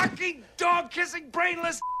 blood-sucking, dog-kissing,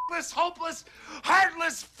 brainless, hopeless,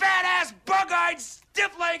 heartless, fat-ass, bug-eyed,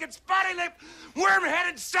 stiff-legged, spotty-lipped,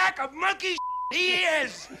 worm-headed sack of monkey he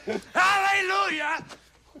is. Hallelujah.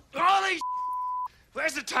 Holy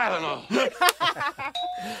where's the Tylenol?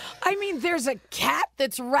 I mean, there's a cat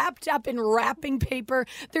that's wrapped up in wrapping paper.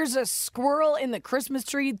 There's a squirrel in the Christmas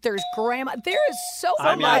tree. There's grandma. There is so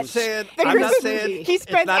I'm much. not saying. The I'm not Christmas saying movie. He it's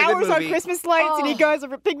spends not a good hours on movie. Christmas lights and he goes a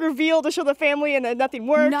big reveal to show the family and then nothing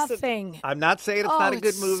works. Nothing. I'm not saying it's Oh, not a good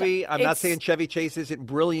it's movie. I'm not it's- saying Chevy Chase isn't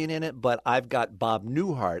brilliant in it, but I've got Bob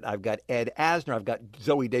Newhart. I've got Ed Asner. I've got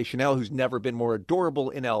Zooey Deschanel, who's never been more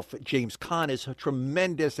adorable in Elf. James Caan is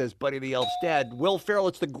tremendous as Buddy the Elf's dad. Will Ferrell,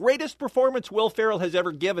 it's the greatest performance Will Ferrell has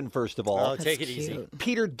ever given, first of all. Oh, take it easy.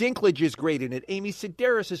 Peter Dinklage is great in it. Amy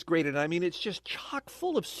Sedaris is great in it. I mean, it's just chock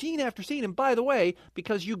full of scene after scene. And by the way,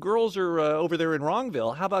 because you girls are over there in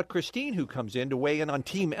Wrongville, how about Christine, who comes in to weigh in on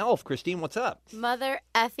Team Elf? Christine, what's up? Mother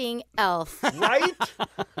effing Elf. Right?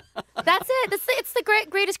 That's it. It's the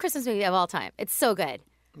greatest Christmas movie of all time. It's so good.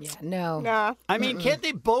 Yeah, no. Nah. I mean, can't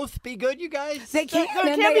they both be good, you guys? They can,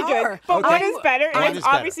 They and can they be good, are. but one is better, One and is it's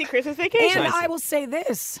better. obviously Christmas Vacation. And I will say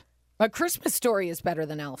this. A Christmas Story is better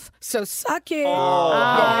than Elf. So suck it.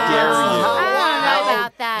 I don't know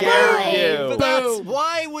about that. But Ellie. that's,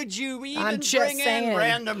 why would you even I'm just bring saying. in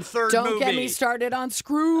random third Don't movie? get me started on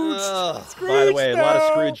Scrooge. By the way, a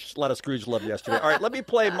lot of Scrooge love yesterday. All right, let me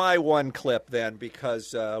play my one clip then,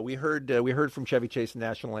 because we heard from Chevy Chase and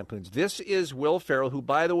National Lampoons. This is Will Ferrell, who,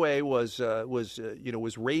 by the way, was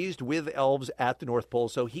raised with elves at the North Pole,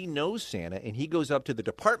 so he knows Santa, and he goes up to the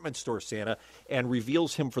department store Santa and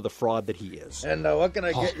reveals him for the fraud that he is. And what can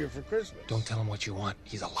I get you for Christmas? Don't tell him what you want.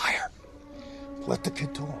 He's a liar. Let the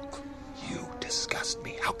kid talk. You disgust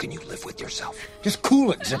me. How can you live with yourself? Just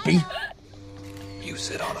cool it, Zippy. You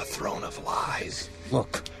sit on a throne of lies.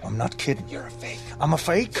 Look, I'm not kidding. You're a fake. I'm a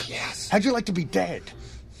fake? Yes. How'd you like to be dead?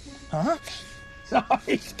 Huh? No,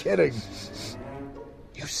 he's kidding.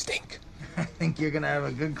 You stink. I think you're gonna have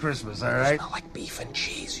a good Christmas, all You right? smell like beef and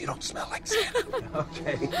cheese. You don't smell like Santa.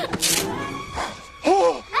 Okay.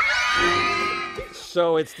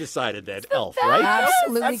 So it's decided then. Elf, right?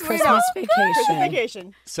 Absolutely That's Christmas Christmas Vacation.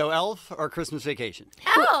 Vacation. So Elf or Christmas Vacation?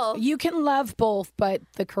 Well, you can love both, but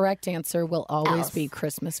the correct answer will always be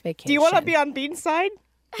Christmas Vacation. Do you want to be on Bean's side?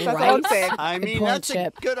 That's Right? all I'm saying. I Good mean, point, that's a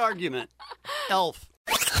Chip. good argument. Elf.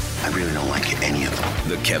 I really don't like any of them.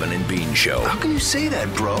 The Kevin and Bean Show. How can you say that,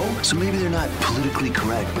 bro? So maybe they're not politically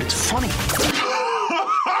correct, but it's funny.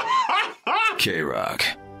 K-Rock.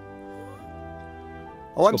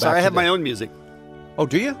 Oh, I'm Go sorry. back I to have the- my own music. Oh,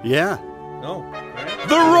 do you? Yeah. No.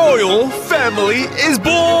 The royal family is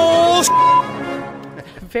bulls.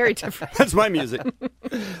 Very different. That's my music.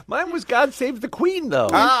 Mine was God Save the Queen, though.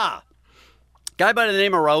 Ah. Guy by the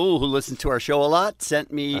name of Raul, who listens to our show a lot,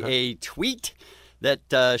 sent me a tweet that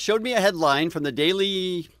showed me a headline from the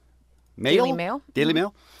Daily Mail. Daily Mail? Daily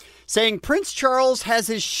Mail. Saying Prince Charles has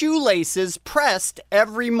his shoelaces pressed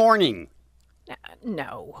every morning.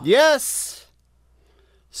 No. Yes.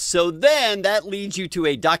 So then that leads you to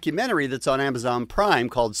a documentary that's on Amazon Prime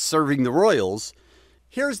called Serving the Royals.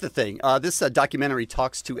 Here's the thing. This documentary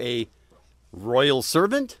talks to a royal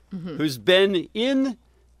servant who's been in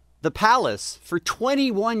the palace for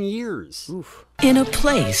 21 years. Oof. In a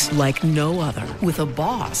place like no other, with a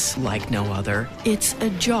boss like no other, it's a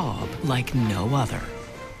job like no other.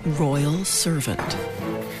 Royal servant.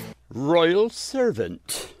 Royal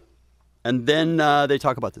servant. And then they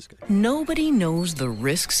talk about this guy. Nobody knows the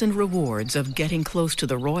risks and rewards of getting close to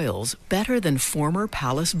the royals better than former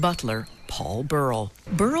palace butler Paul Burrell.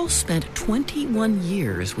 Burrell spent 21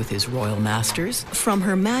 years with his royal masters. From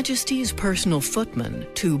Her Majesty's personal footman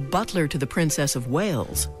to butler to the Princess of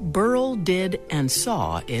Wales, Burrell did and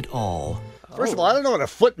saw it all. First of all, I don't know what a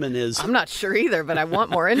footman is. I'm not sure either, but I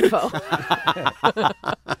want more info.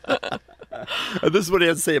 This is what he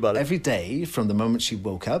has to say about it. Every day, from the moment she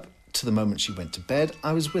woke up to the moment she went to bed,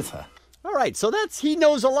 I was with her. All right, so he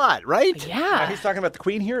knows a lot, right? Yeah. He's talking about the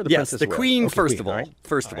Queen here or the Yes, Princess the of Wales? Queen, Okay, first Queen, of all. all right.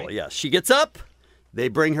 First of all, yes. She gets up, they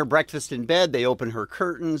bring her breakfast in bed, they open her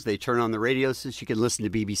curtains, they turn on the radio so she can listen to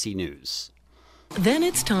BBC News. Then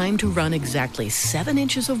it's time to run exactly 7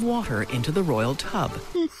 inches of water into the royal tub.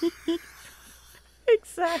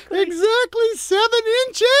 Exactly. Exactly 7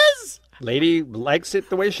 inches? Lady likes it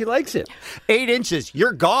the way she likes it. 8 inches,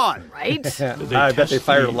 you're gone. Right? I bet they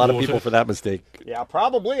fired a lot of people for that mistake. Yeah,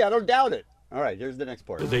 probably. I don't doubt it. All right, here's the next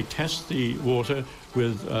part. They test the water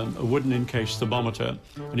with a wooden encased thermometer,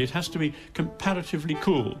 and it has to be comparatively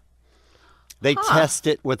cool. They test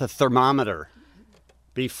it with a thermometer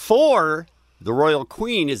before the royal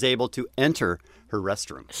queen is able to enter her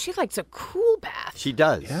restroom. She likes a cool bath. She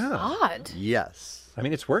does. Yeah. Odd. Yes. I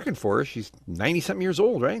mean, it's working for her. She's 90-something years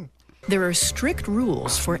old, right? There are strict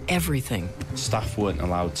rules for everything. Staff weren't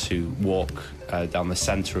allowed to walk down the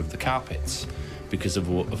centre of the carpets because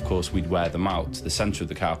of course, we'd wear them out. The centre of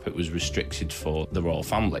the carpet was restricted for the royal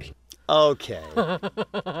family. Okay.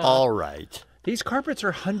 All right. These carpets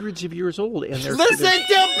are hundreds of years old, and they're Listen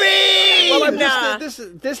to me! Well,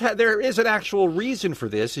 I'm there is an actual reason for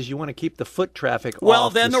this. Is you want to keep the foot traffic Well,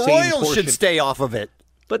 off then the same royals portion. should stay off of it.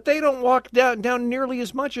 But they don't walk down nearly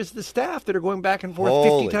as much as the staff that are going back and forth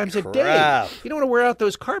Holy 50 times a crap. day. You don't want to wear out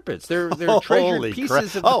those carpets. They're treasured Holy pieces crap.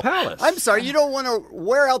 of the palace. I'm sorry, you don't want to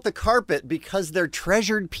wear out the carpet because they're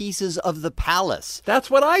treasured pieces of the palace. That's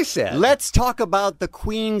what I said. Let's talk about the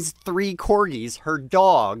Queen's 3 corgis, her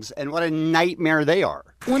dogs, and what a nightmare they are.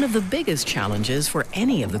 One of the biggest challenges for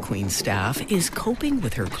any of the Queen's staff is coping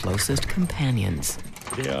with her closest companions.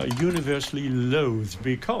 They are universally loathed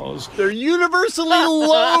because... They're universally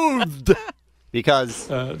loathed! Because?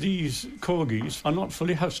 These corgis are not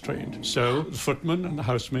fully house-trained. So the footman and the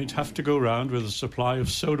housemaid have to go around with a supply of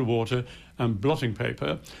soda water and blotting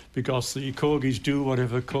paper because the corgis do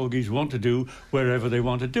whatever corgis want to do wherever they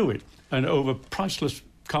want to do it. And over priceless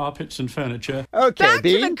carpets and furniture. Okay, Back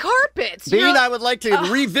Bean. to the carpets. Bean, I would like to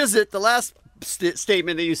revisit the last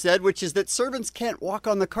statement that you said, which is that servants can't walk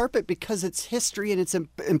on the carpet because it's history and it's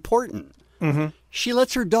important. Mm-hmm. She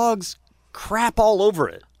lets her dogs crap all over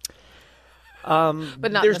it.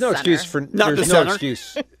 But not there's in the no excuse center. for Not there's the no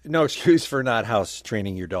center. excuse for not house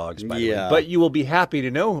training your dogs. By the way, Yeah. but you will be happy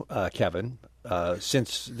to know, Kevin,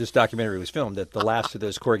 since this documentary was filmed, that the last of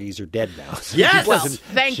those corgis are dead now. So Yes! she wasn't-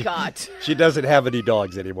 Thank God. She doesn't have any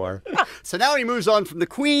dogs anymore. So now he moves on from the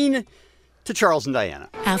Queen to Charles and Diana.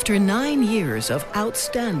 After 9 years of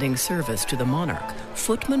outstanding service to the monarch,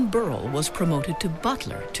 Footman Burrell was promoted to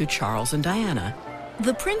butler to Charles and Diana.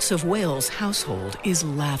 The Prince of Wales' household is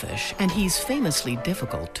lavish, and he's famously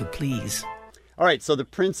difficult to please. All right, so the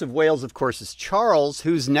Prince of Wales, of course, is Charles,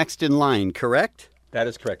 who's next in line, correct? That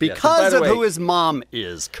is correct. yes. And Because by the of way, who his mom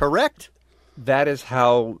is, correct? that's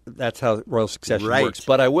how royal succession Right. works.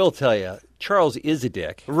 But I will tell you, Charles is a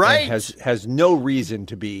dick. Right. And has no reason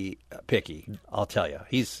to be picky, I'll tell you.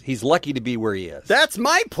 He's lucky to be where he is. That's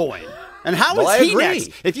my point. And how Well, is I he agree. next?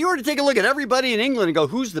 If you were to take a look at everybody in England and go,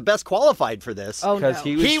 who's the best qualified for this? Oh, no.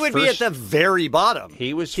 He would be at the very bottom.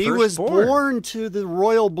 He was born. born to the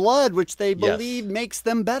royal blood, which they Yes. believe makes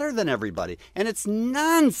them better than everybody. And it's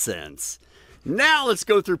nonsense. Now let's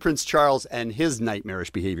go through Prince Charles and his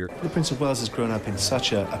nightmarish behavior. The Prince of Wales has grown up in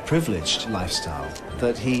such a privileged lifestyle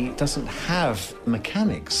that he doesn't have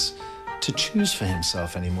mechanics to choose for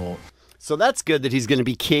himself anymore. So that's good that he's going to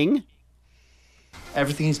be king.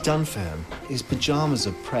 Everything is done for him. His pajamas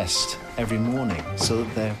are pressed every morning so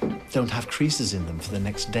that they don't have creases in them for the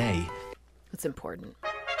next day. That's important.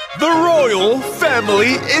 The royal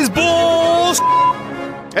family is balls.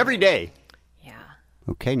 Every day. Yeah.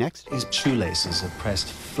 Okay, next. His shoelaces are pressed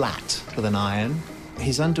flat with an iron.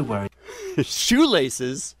 His underwear. His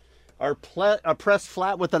shoelaces are pressed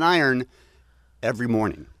flat with an iron every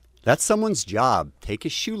morning. That's someone's job. Take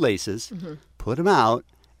his shoelaces, put them out,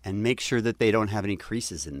 and make sure that they don't have any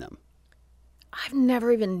creases in them. I've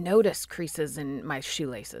never even noticed creases in my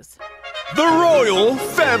shoelaces. The royal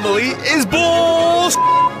family is balls.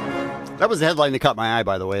 That was the headline that caught my eye,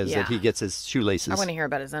 by the way, is Yeah. that he gets his shoelaces I want to hear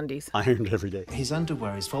about his undies. ironed every day. His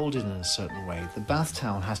underwear is folded in a certain way. The bath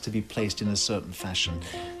towel has to be placed in a certain fashion.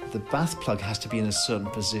 The bath plug has to be in a certain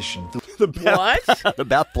position. What? The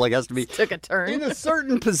bath plug has to be Took a turn. in a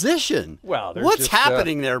certain position. Well, there's what's just,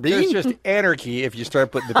 happening there, Bean? There's just anarchy if you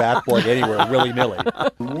start putting the bath plug anywhere willy-nilly.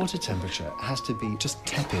 The water temperature has to be just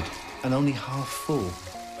tepid and only half full.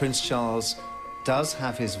 Prince Charles does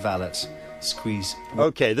have his valet squeeze.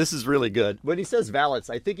 Okay, this is really good. When he says valets,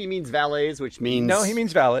 I think he means valets, which means... No, he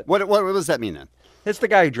means valet. What does that mean then? It's the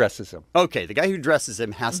guy who dresses him. Okay, the guy who dresses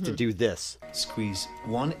him has to do this. Squeeze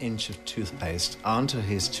 1 inch of toothpaste onto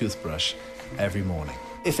his toothbrush every morning.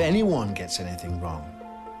 If anyone gets anything wrong,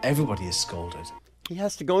 everybody is scolded. He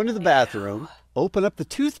has to go into the bathroom, open up the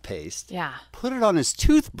toothpaste, Yeah. put it on his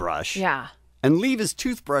toothbrush, Yeah. and leave his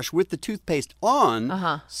toothbrush with the toothpaste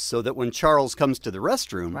on so that when Charles comes to the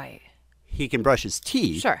restroom, Right. he can brush his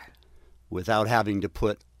teeth Sure. without having to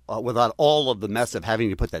put, without all of the mess of having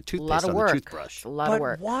to put that A lot toothpaste of on work. the toothbrush. It's a lot But of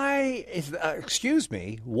work. why is, excuse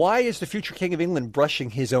me, why is the future king of England brushing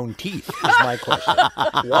his own teeth, is my question.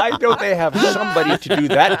 Why don't they have somebody to do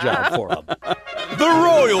that job for him? The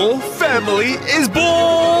royal family is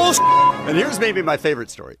balls. And here's maybe my favorite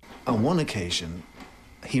story. On one occasion,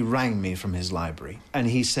 he rang me from his library and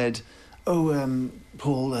he said, "Oh,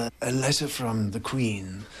 Paul, a letter from the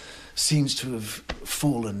Queen seems to have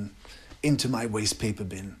fallen into my waste paper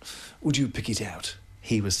bin. Would you pick it out?"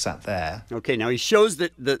 He was sat there. Okay, now he shows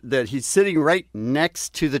that he's sitting right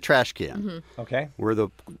next to the trash can Okay. where the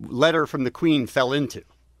letter from the Queen fell into.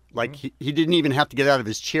 Like he didn't even have to get out of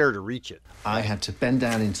his chair to reach it. I had to bend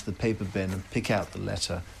down into the paper bin and pick out the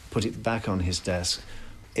letter, put it back on his desk.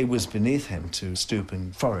 It was beneath him to stoop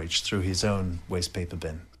and forage through his own waste paper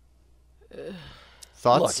bin.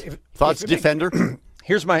 Thoughts? Look, Thoughts, if- Defender?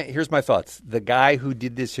 Here's my thoughts. The guy who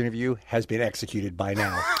did this interview has been executed by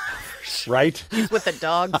now. Right? He's with the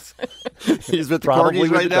dogs. He's with the Probably corgis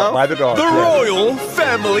with right the dog- now? by the dog. The yeah. royal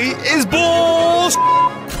family is balls.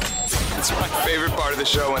 It's my favorite part of the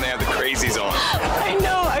show when they have the crazies on. I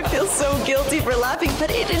know, I feel so guilty for laughing,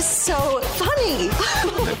 but it is so funny.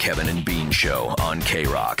 The Kevin and Bean Show on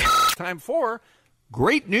K-Rock. Time for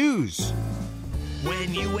great news.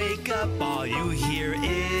 When you wake up, all you hear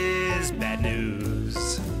is bad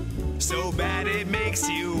news. So bad it makes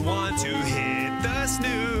you want to hit the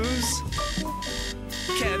snooze.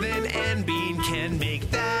 Kevin and Bean can make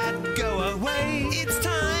that go away. It's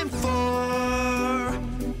time for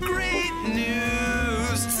great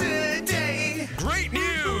news today. Great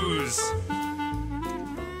news!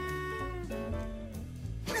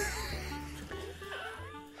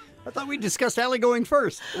 I thought we discussed Allie going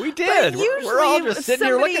first. We But did. We're all usually just sitting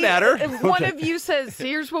here looking at her. If one of you says,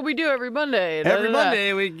 "Here's what we do every Monday." Every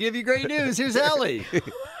Monday we give you great news. Here's Allie.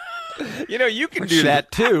 You know, you can do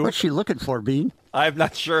that too. What's she looking for, Bean? I'm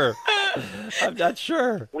not sure. I'm not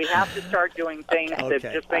sure. We have to start doing things Okay.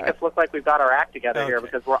 that just make us look like we've got our act together here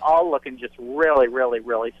because we're all looking just really, really,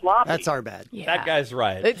 really sloppy. That's our bad. That guy's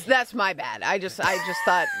right. That's my bad. I just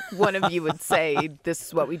thought one of you would say, "This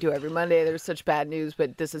is what we do every Monday." There's such bad news,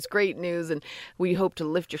 but this is great news, and we hope to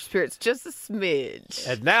lift your spirits just a smidge.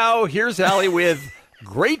 And now here's Allie with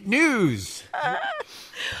great news.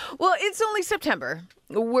 Well, it's only September.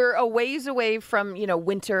 We're a ways away from,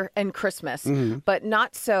 winter and Christmas, but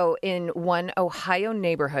not so in one Ohio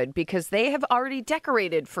neighborhood because they have already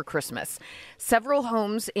decorated for Christmas. Several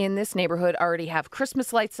homes in this neighborhood already have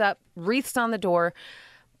Christmas lights up, wreaths on the door,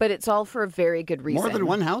 but it's all for a very good reason. More than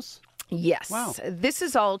one house? Yes. Wow. This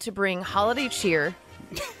is all to bring holiday cheer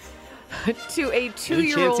to a Any chance he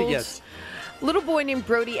 2-year-old gets? little boy named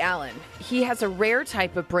Brody Allen. He has a rare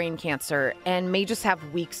type of brain cancer and may just have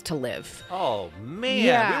weeks to live. Oh, man.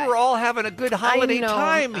 Yeah. We were all having a good holiday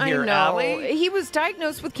time here, I know. Allie. He was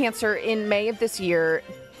diagnosed with cancer in May of this year.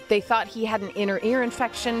 They thought he had an inner ear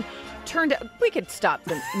infection. Turned out, we could stop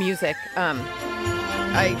the music.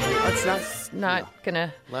 That's not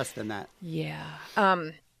gonna. Less than that. Yeah.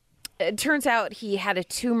 It turns out he had a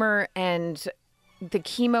tumor, and the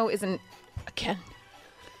chemo isn't. Again,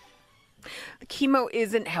 the chemo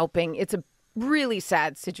isn't helping. It's a really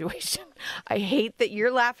sad situation. I hate that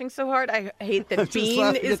you're laughing so hard. I hate that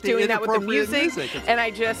Bean is doing that with the music. And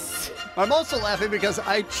I'm also laughing because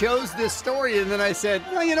I chose this story and then I said,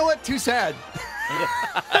 no, you know what? Too sad.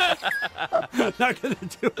 Not going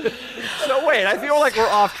to do it. So wait, I feel like we're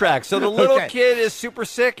off track. So the little Okay. kid is super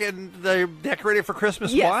sick and they're decorated for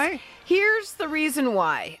Christmas. Yes. Why? Here's the reason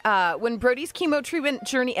why. When Brody's chemo treatment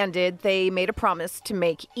journey ended, they made a promise to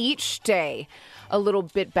make each day a little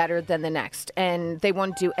bit better than the next. And they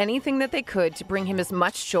wanted to do anything that they could to bring him as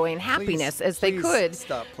much joy and happiness as they could,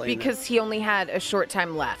 stop playing because he only had a short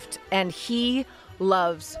time left. And he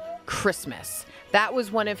loves Christmas. That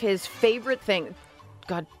was one of his favorite things.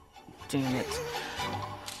 God damn it.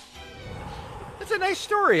 It's a nice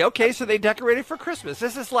story. Okay, so they decorated for Christmas.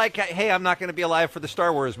 This is like, hey, I'm not going to be alive for the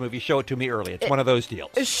Star Wars movie. Show it to me early. It's one of those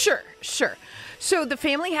deals. Sure. So the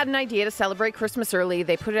family had an idea to celebrate Christmas early.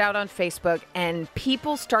 They put it out on Facebook, and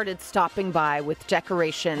people started stopping by with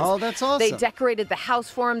decorations. Oh, that's awesome. They decorated the house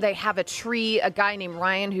for him. They have a tree. A guy named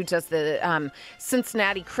Ryan, who does the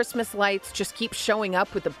Cincinnati Christmas lights, just keeps showing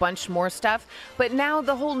up with a bunch more stuff. But now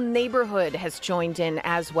the whole neighborhood has joined in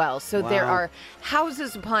as well. So there Wow. are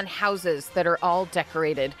houses upon houses that are all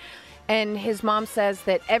decorated. And his mom says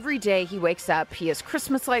that every day he wakes up, he has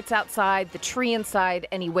Christmas lights outside, the tree inside,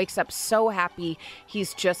 and he wakes up so happy.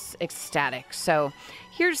 He's just ecstatic. So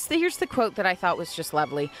here's the quote that I thought was just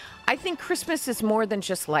lovely. I think Christmas is more than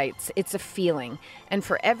just lights. It's a feeling. And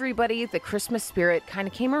for everybody, the Christmas spirit kind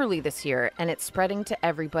of came early this year, and it's spreading to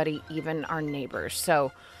everybody, even our neighbors.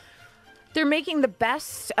 So they're making the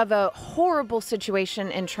best of a horrible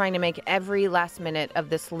situation and trying to make every last minute of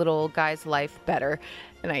this little guy's life better.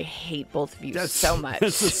 And I hate both of you so much.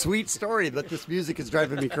 It's a sweet story, but this music is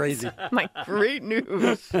driving me crazy. My great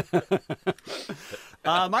news.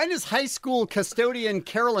 Mine is high school custodian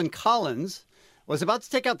Carolyn Collins was about to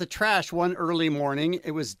take out the trash one early morning.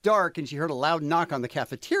 It was dark, and she heard a loud knock on the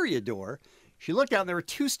cafeteria door. She looked out, and there were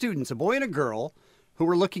two students, a boy and a girl, who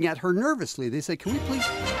were looking at her nervously. They said, can we please...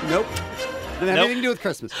 Nope. Didn't have anything to do with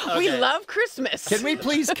Christmas. We love Christmas. Can we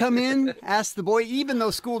please come in? Asked the boy, even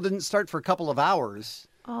though school didn't start for a couple of hours.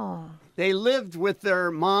 Oh. They lived with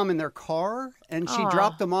their mom in their car, and she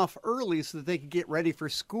dropped them off early so that they could get ready for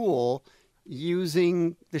school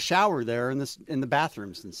using the shower there in the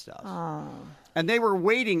bathrooms and stuff. Oh. And they were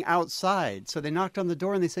waiting outside, so they knocked on the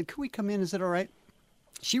door and they said, "Can we come in? Is it all right?"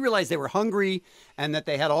 She realized they were hungry and that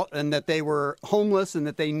they were homeless and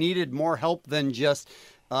that they needed more help than just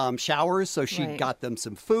showers. So she got them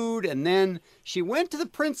some food, and then she went to the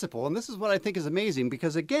principal. And this is what I think is amazing,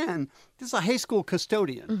 because again, this is a high school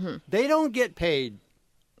custodian. Mm-hmm. They don't get paid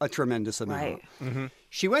a tremendous amount. Right. Mm-hmm.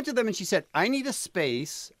 She went to them and she said, "I need a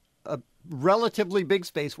space, a relatively big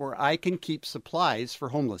space where I can keep supplies for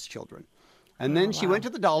homeless children." And then she went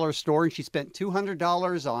to the dollar store and she spent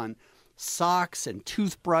 $200 on socks and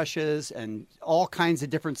toothbrushes and all kinds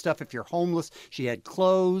of different stuff if you're homeless. She had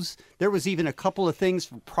clothes. There was even a couple of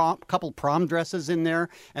things, couple prom dresses in there.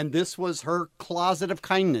 And this was her closet of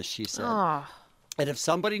kindness, she said. And if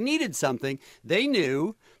somebody needed something, they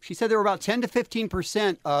knew. She said there were about 10 to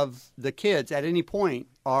 15% of the kids at any point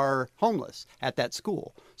are homeless at that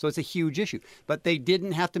school. So it's a huge issue. But they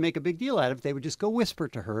didn't have to make a big deal out of it. They would just go whisper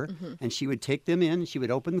to her, and she would take them in. She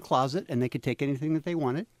would open the closet, and they could take anything that they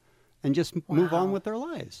wanted and just move on with their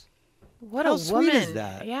lives. What How a sweet woman. is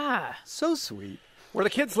that? Yeah. So sweet. Were the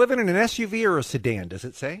kids living in an SUV or a sedan, does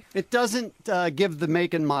it say? It doesn't give the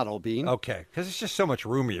make and model, Bean. Okay, because it's just so much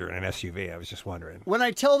roomier in an SUV. I was just wondering. When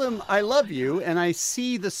I tell them I love you and I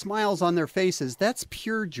see the smiles on their faces, that's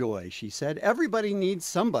pure joy, she said. Everybody needs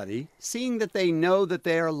somebody. Seeing that they know that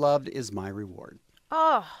they are loved is my reward.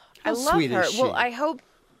 Oh, I How love sweet her. is she? Well, I hope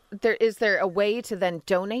is there a way to then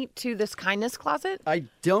donate to this kindness closet? I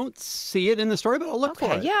don't see it in the story, but I'll look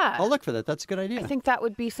for it. Yeah. I'll look for that. That's a good idea. I think that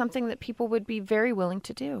would be something that people would be very willing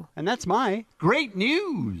to do. And that's my great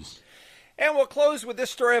news. And we'll close with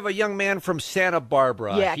this story of a young man from Santa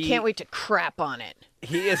Barbara. Yeah, can't wait to crap on it.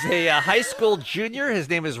 He is a high school junior. His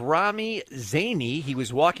name is Rami Zaini. He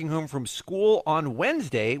was walking home from school on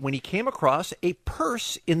Wednesday when he came across a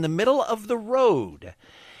purse in the middle of the road.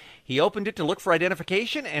 He opened it to look for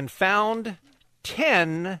identification and found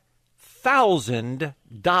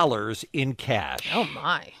 $10,000 in cash. Oh,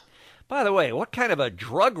 my. By the way, what kind of a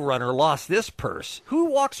drug runner lost this purse? Who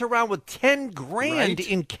walks around with 10 grand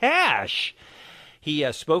in cash? He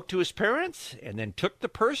spoke to his parents and then took the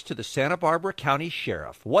purse to the Santa Barbara County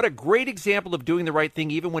Sheriff. What a great example of doing the right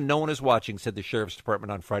thing even when no one is watching, said the Sheriff's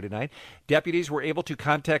Department on Friday night. Deputies were able to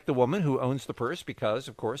contact the woman who owns the purse because,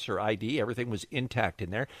 of course, her ID, everything was intact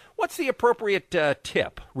in there. What's the appropriate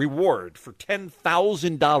reward for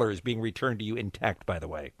 $10,000 being returned to you intact, by the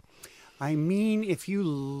way? I mean,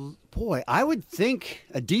 I would think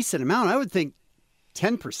a decent amount. I would think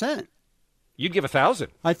 10%. You'd give 1,000.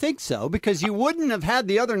 I think so, because you wouldn't have had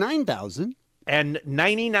the other 9,000. And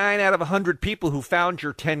 99 out of 100 people who found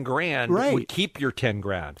your 10 grand would keep your 10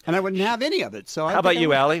 grand. And I wouldn't have any of it. So how about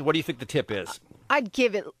you, Allie? What do you think the tip is? I'd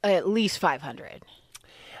give it at least $500.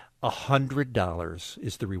 $100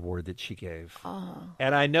 is the reward that she gave. Oh.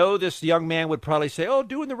 And I know this young man would probably say, "Oh,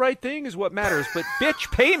 doing the right thing is what matters." But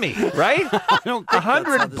bitch, pay me, right? I don't think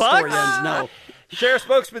 $100. No. Sheriff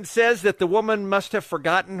spokesman says that the woman must have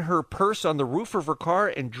forgotten her purse on the roof of her car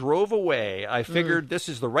and drove away. I figured this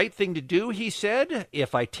is the right thing to do, he said,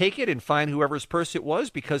 if I take it and find whoever's purse it was,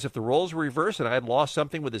 because if the roles were reversed and I had lost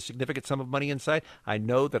something with a significant sum of money inside, I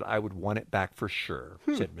know that I would want it back for sure,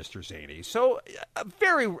 said Mr. Zaini. So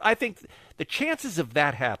I think the chances of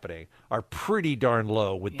that happening are pretty darn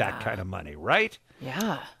low with that kind of money, right?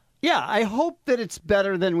 Yeah. Yeah, I hope that it's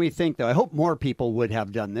better than we think, though. I hope more people would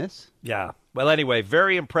have done this. Yeah. Well, anyway,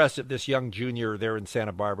 very impressive, this young junior there in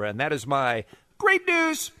Santa Barbara. And that is my great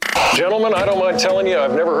news. Gentlemen, I don't mind telling you,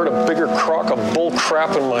 I've never heard a bigger crock of bull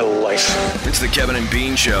crap in my life. It's the Kevin and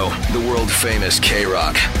Bean Show, the world-famous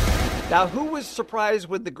K-Rock. Now, who was surprised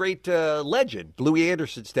when the great legend, Louis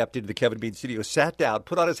Anderson, stepped into the Kevin and Bean studio, sat down,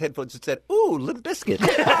 put on his headphones, and said, "Ooh, Limp Bizkit."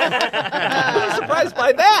 Who was surprised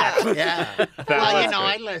by that? Yeah. Well,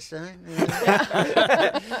 I listen.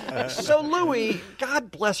 So, Louis,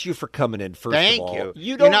 God bless you for coming in, first Thank of all. you.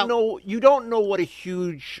 You don't know what a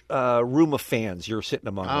huge room of fans you're sitting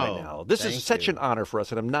among right now. This is such an honor for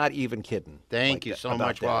us, and I'm not even kidding. Thank you so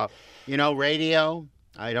much. Well, radio,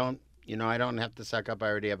 I don't have to suck up. I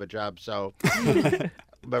already have a job. So,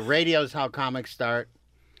 but radio is how comics start,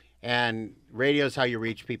 and radio is how you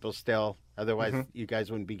reach people still. Otherwise, you guys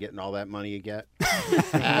wouldn't be getting all that money you get.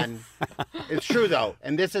 And it's true though.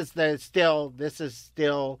 And this is still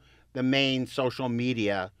the main social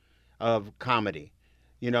media of comedy.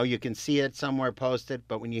 You can see it somewhere posted,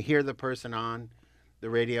 but when you hear the person on the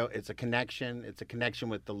radio, it's a connection. It's a connection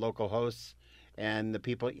with the local hosts and the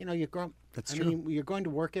people. You grow. That's true. I mean, you're going to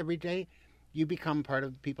work every day. You become part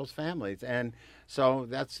of people's families. And so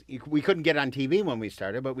we couldn't get on TV when we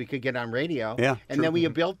started, but we could get on radio. Yeah, and then we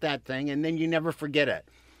built that thing, and then you never forget it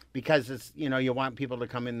because it's, you want people to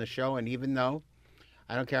come in the show. And even though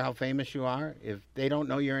I don't care how famous you are, if they don't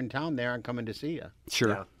know you're in town, they aren't coming to see you.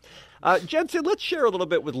 Sure. Yeah. Jensen, let's share a little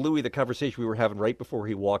bit with Louis the conversation we were having right before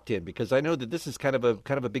he walked in, because I know that this is kind of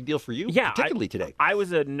a big deal for you, particularly today. I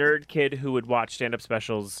was a nerd kid who would watch stand-up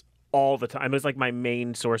specials all the time. It was like my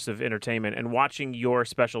main source of entertainment, and watching your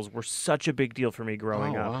specials were such a big deal for me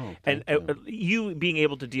growing up. Wow, and you being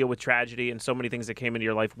able to deal with tragedy and so many things that came into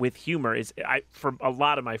your life with humor is, for a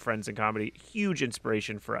lot of my friends in comedy, huge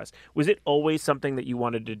inspiration for us. Was it always something that you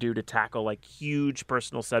wanted to do, to tackle like huge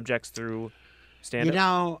personal subjects through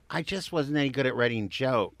stand-up? I just wasn't any good at writing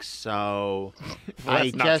jokes, so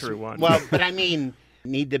that's not true. Well, but I mean,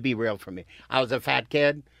 need to be real for me. I was a fat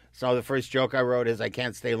kid. So the first joke I wrote is, "I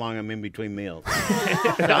can't stay long. I'm in between meals." So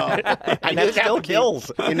that still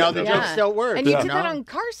kills. The joke still works. And you did that on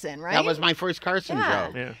Carson, right? That was my first Carson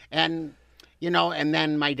joke. Yeah. And and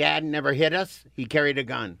then my dad never hit us. He carried a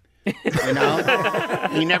gun.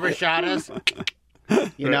 He never shot us.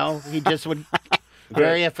 He just would.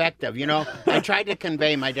 Very effective. I tried to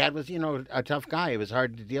convey, my dad was, a tough guy. It was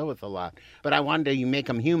hard to deal with a lot. But I wanted to make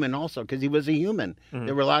him human also, because he was a human. Mm-hmm.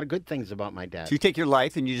 There were a lot of good things about my dad. So you take your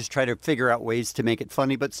life and you just try to figure out ways to make it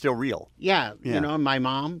funny but still real. Yeah. My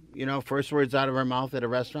mom, first words out of her mouth at a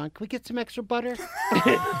restaurant, "Can we get some extra butter?"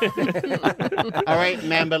 All right,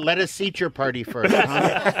 man, but let us seat your party first,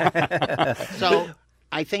 huh? So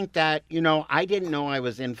I think that, I didn't know I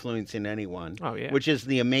was influencing anyone, which is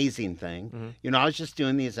the amazing thing. Mm-hmm. I was just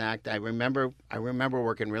doing these acts. I remember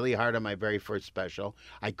working really hard on my very first special.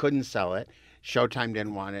 I couldn't sell it. Showtime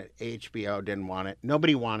didn't want it. HBO didn't want it.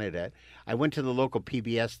 Nobody wanted it. I went to the local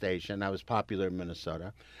PBS station. I was popular in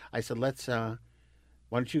Minnesota. I said, let's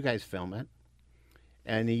why don't you guys film it?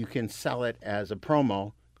 And you can sell it as a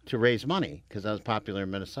promo to raise money, because I was popular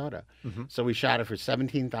in Minnesota. So we shot it for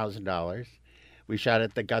 $17,000. We shot it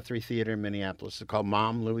at the Guthrie Theater in Minneapolis. It's called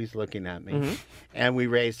Mom, Louie's Looking at Me. And we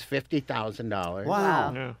raised $50,000.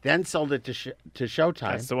 Wow. Yeah. Then sold it to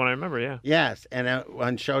Showtime. That's the one I remember, yeah. Yes, and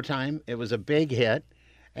on Showtime, it was a big hit,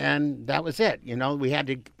 and that was it. You know, we had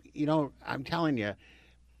to, you know, I'm telling you,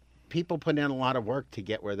 people put in a lot of work to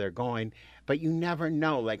get where they're going, but you never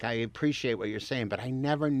know. Like, I appreciate what you're saying, but I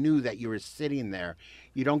never knew that you were sitting there.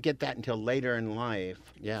 You don't get that until later in life.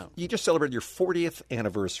 Yeah. You just celebrated your 40th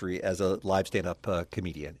anniversary as a live stand-up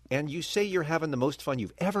comedian, and you say you're having the most fun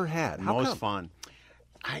you've ever had. How Most come? fun.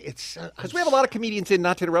 It's Because we have a lot of comedians in,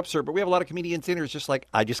 not to interrupt, sir, but we have a lot of comedians in who's just like,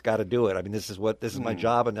 I just got to do it. I mean, this is my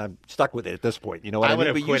job, and I'm stuck with it at this point. You know what I would mean?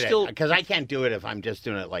 have But you quit still, it because I can't do it if I'm just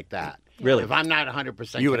doing it like that. Really? If I'm not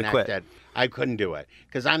 100% You would have quit. connected, I couldn't do it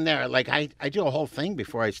because I'm there. Like I do a whole thing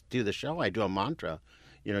before I do the show. I do a mantra.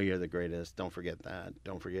 You know, you're the greatest. Don't forget that.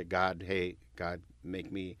 Don't forget God. Hey, God,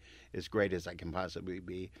 make me as great as I can possibly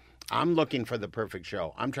be. I'm looking for the perfect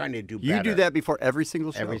show. I'm trying to do better. You do that before every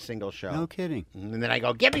single show? Every single show. No kidding. And then I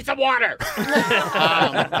go, give me some water.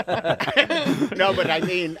 No, but I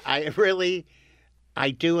mean, I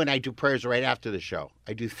do, and I do prayers right after the show.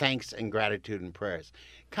 I do thanks and gratitude and prayers.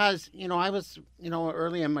 Because, you know, I was, you know,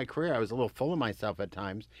 early in my career, I was a little full of myself at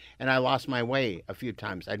times, and I lost my way a few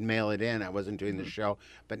times. I'd mail it in. I wasn't doing the show.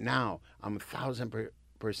 But now I'm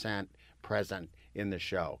 1,000% present in the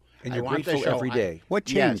show. And I you're want the grateful show. every day. What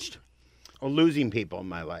changed? Yes. Well, losing people in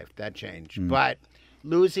my life, that changed. But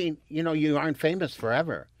losing, you know, you aren't famous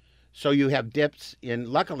forever. So you have dips in,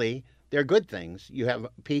 luckily, they're good things. You have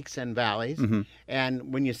peaks and valleys.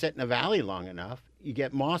 And when you sit in a valley long enough, you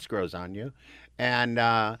get moss grows on you.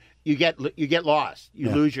 And you get lost.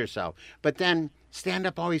 You lose yourself. But then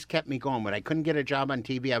stand-up always kept me going. When I couldn't get a job on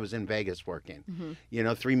TV, I was in Vegas working. You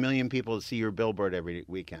know, 3 million people see your billboard every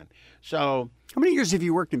weekend. So how many years have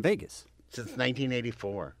you worked in Vegas? Since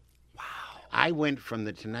 1984. Wow. I went from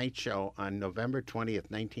the Tonight Show on November 20th,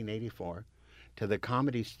 1984, to the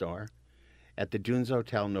Comedy Store at the Dunes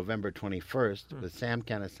Hotel November 21st with Sam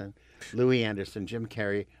Kinison, Louie Anderson, Jim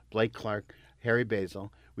Carrey, Blake Clark, Harry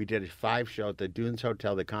Basil. We did a 5 show at the Dunes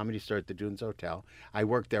Hotel, the Comedy Store at the Dunes Hotel. I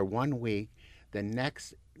worked there 1 week. The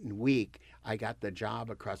next week, I got the job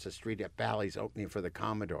across the street at Bally's opening for the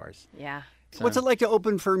Commodores. Yeah. What's it like to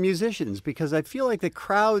open for musicians? Because I feel like the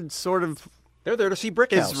crowd sort of... They're there to see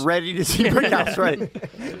Brickhouse. Is ready to see Brickhouse, right.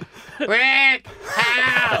 Brickhouse!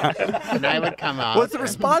 And I would come out. What's the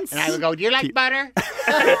response? And I would go, do you like butter?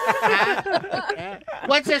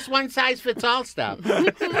 What's this one-size-fits-all stuff? You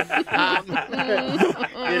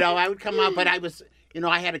know, I would come out, but I was... You know,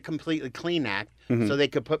 I had a completely clean act, so they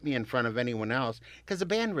could put me in front of anyone else. Because the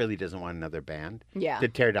band really doesn't want another band to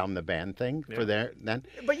tear down the band thing for their then.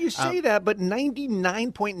 But you say that, but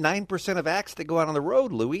 99.9% of acts that go out on the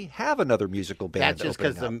road, Louie, have another musical band. That's just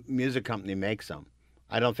because the music company makes them.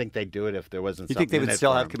 I don't think they'd do it if there wasn't. You something think they in would it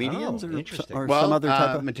still for have them. comedians or well, some other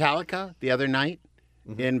type of Metallica the other night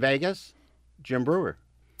in Vegas, Jim Brewer.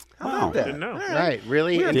 Wow, didn't know. Right,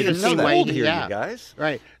 really We're interesting old way here, yeah. you guys.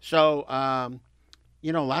 Right, so.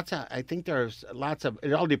 You know, I think there's lots of,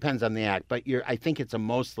 it all depends on the act, but I think it's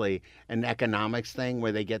mostly an economics thing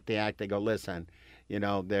where they get the act, they go, listen, you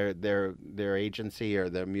know, their agency or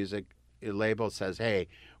their music label says, hey,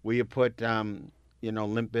 will you put, you know,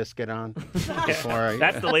 Limp Bizkit on?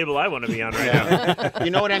 That's the label I want to be on right now. You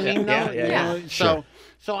know what I mean, though? Yeah. You know, so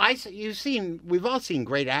we've all seen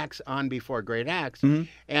great acts on before great acts,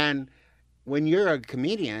 and when you're a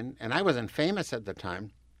comedian, and I wasn't famous at the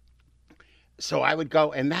time, so I would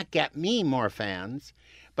go, and that got me more fans.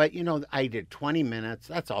 But, you know, I did 20 minutes.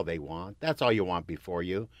 That's all they want. That's all you want before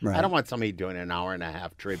you. Right. I don't want somebody doing an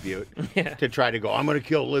hour-and-a-half tribute to try to go, I'm going to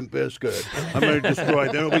kill Limp Bizkit. I'm going to destroy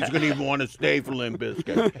them. Nobody's going to even want to stay for Limp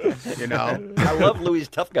Bizkit. You know? I love Louie's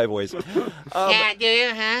tough guy voice. Yeah, do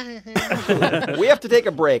you, huh? We have to take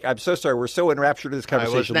a break. I'm so sorry. We're so enraptured in this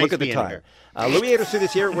conversation. nice Look at the being time. here. Louie Anderson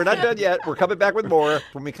is here. We're not done yet. We're coming back with more.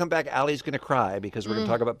 When we come back, Allie's going to cry because we're going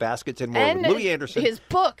to talk about baskets and more And with Louie Anderson. his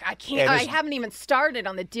book. I can't. And I his- haven't even started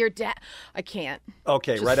on the Dear Dad. I can't.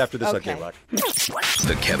 Okay, right after this okay. on K-Rock.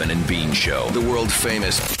 The Kevin and Bean Show, the world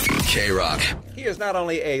famous K-Rock. He is not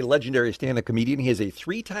only a legendary stand-up comedian, he is a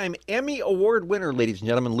 3-time Emmy Award winner, ladies and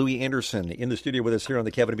gentlemen. Louie Anderson in the studio with us here on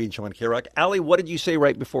the Kevin and Bean Show on K-Rock. Allie, what did you say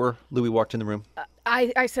right before Louie walked in the room?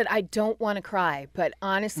 I said I don't want to cry, but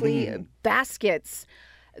honestly, baskets.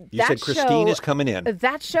 You said Christine is coming in.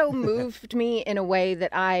 That show moved me in a way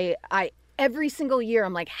that every single year,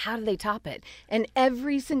 I'm like, how do they top it? And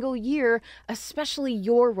every single year, especially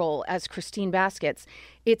your role as Christine Baskets,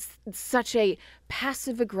 it's such a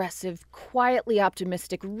passive-aggressive, quietly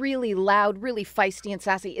optimistic, really loud, really feisty and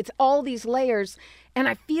sassy. It's all these layers. And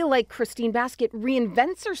I feel like Christine Basket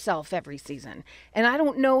reinvents herself every season. And I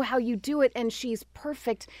don't know how you do it. And she's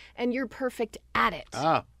perfect. And you're perfect at it.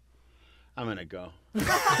 Oh, I'm going to go. Is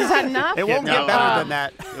that enough? It won't get better than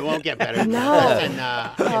that. It won't get better than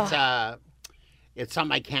that. And, it's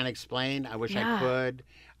something I can't explain. I wish I could.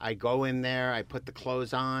 I go in there, I put the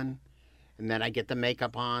clothes on, and then I get the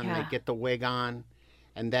makeup on, I get the wig on,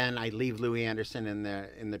 and then I leave Louis Anderson in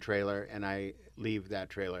the trailer, and I leave that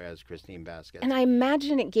trailer as Christine Basket. And I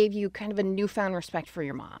imagine it gave you kind of a newfound respect for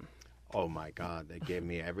your mom. Oh, my God. They gave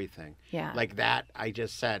me everything. Yeah. Like that, I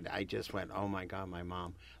just went, oh, my God, my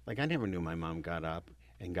mom. Like, I never knew my mom got up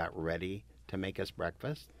and got ready to make us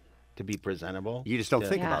breakfast, to be presentable. You just don't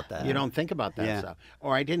think about that. You don't think about that stuff.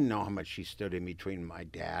 Or I didn't know how much she stood in between my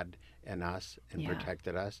dad and us and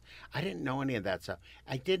protected us. I didn't know any of that stuff.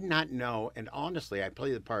 I did not know, and honestly, I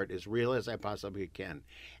play the part as real as I possibly can.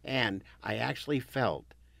 And I actually felt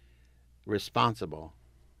responsible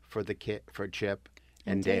for for Chip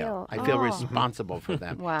and Dale. I feel responsible for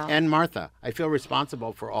them. Wow. And Martha. I feel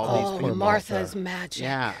responsible for all these people. Martha's magic.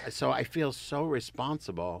 Yeah. So I feel so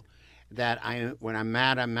responsible that when I'm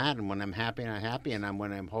mad, I'm mad. And when I'm happy, I'm happy. And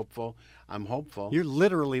when I'm hopeful, I'm hopeful. You're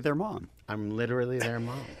literally their mom. I'm literally their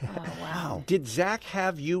mom. Oh, wow. Did Zach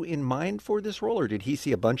have you in mind for this role, or did he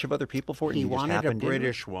see a bunch of other people for it? He and just wanted a happened in?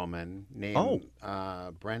 British woman named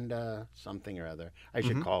Brenda something or other. I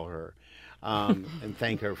should call her. And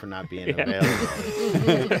thank her for not being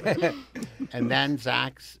available. And then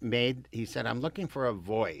he said, I'm looking for a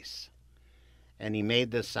voice. And he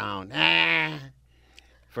made this sound,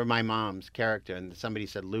 for my mom's character. And somebody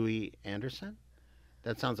said, Louis Anderson?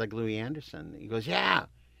 That sounds like Louis Anderson. He goes, yeah.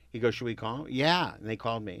 He goes, should we call him? Yeah. And they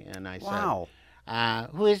called me. And I said,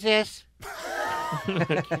 who is this?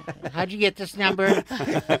 How'd you get this number?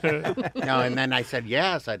 No, and then I said,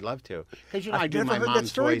 yes, I'd love to. Because, I do my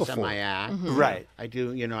mom's voice on my act. Mm-hmm. Right. I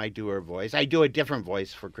do, I do her voice. I do a different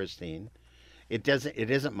voice for Christine. It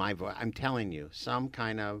isn't my voice. I'm telling you, some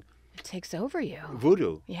kind of... It takes over you.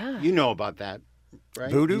 Voodoo. Yeah. You know about that,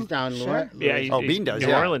 right? Voodoo? He's down Sure. Bean does.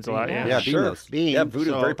 New Orleans a lot, Yeah, Bean does. Bean.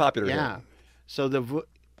 Voodoo, very popular Yeah. here. So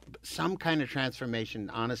some kind of transformation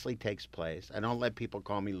honestly takes place. I don't let people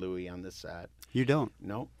call me Louis on the set. You don't?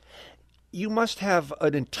 No. You must have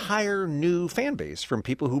an entire new fan base from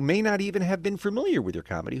people who may not even have been familiar with your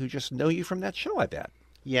comedy, who just know you from that show, I bet.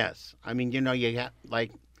 Yes. I mean, you have,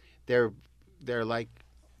 like, they're like,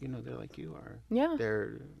 they're like you are. Yeah.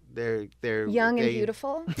 They're young and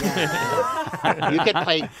beautiful. You could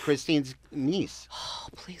play Christine's niece. Oh,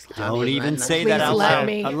 please don't even say Please that out let loud.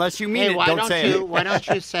 me. Unless you mean it, why don't say it. Why don't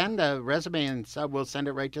you send a resume and we'll send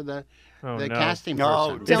it right to the casting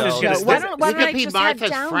No, person? this is Why don't you I could be just have Martha's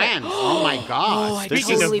down friend. there? Oh my God!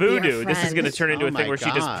 Speaking totally of be her voodoo, this is friend. going to turn into Oh a thing my where she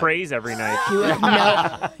just God. prays every night. You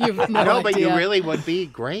have no But idea. you really would be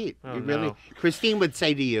great. Oh, you really. no. Christine would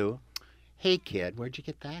say to you, "Hey kid, where'd you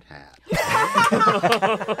get that hat?"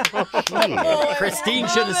 Christine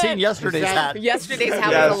should have seen yesterday's hat. Yesterday's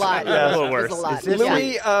hat was a lot. yes. A little It was worse. a lot.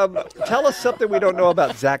 Louis, tell us something we don't know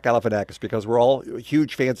about Zach Galifianakis, because we're all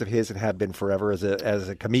huge fans of his and have been forever as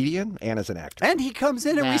a comedian and as an actor. And he comes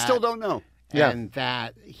in and we still don't know. And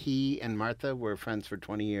that he and Martha were friends for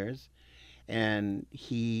 20 years, and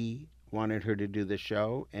he wanted her to do the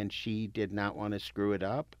show, and she did not want to screw it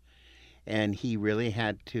up, and he really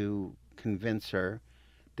had to convince her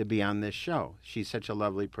to be on this show. She's such a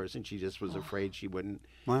lovely person. She just was afraid she wouldn't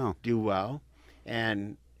do well,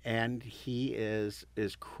 and he is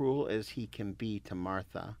as cruel as he can be to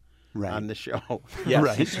Martha. Right. On the show,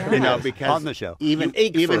 Yes. Right. because on the show, even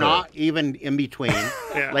in between,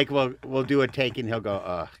 Yeah. like we'll do a take and he'll go,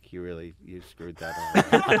 "Ugh, you screwed that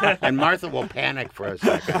up," and Martha will panic for a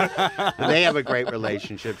second. They have a great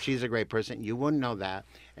relationship. She's a great person. You wouldn't know that,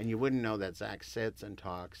 and you wouldn't know that Zach sits and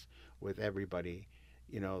talks with everybody,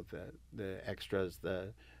 the extras,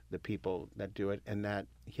 the people that do it, and that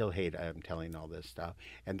he'll hate I'm telling all this stuff,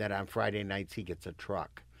 and that on Friday nights he gets a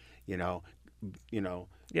truck,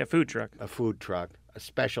 Yeah, food truck. a food truck, a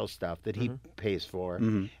special stuff that he pays for,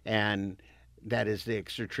 and that is the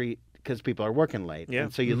extra treat because people are working late. Yeah.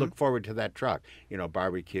 And so you look forward to that truck,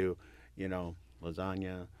 barbecue,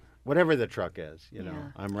 lasagna, whatever the truck is,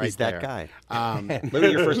 I'm right He's there. that guy.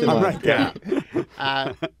 Louis, your first in line. right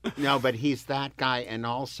there. No, but he's that guy, and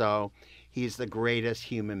also he's the greatest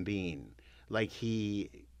human being. Like he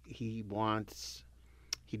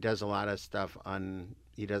does a lot of stuff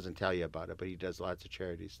He doesn't tell you about it, but he does lots of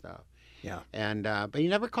charity stuff. Yeah. And but he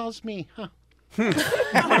never calls me. Huh.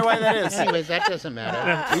 I wonder why that is. Anyways, that doesn't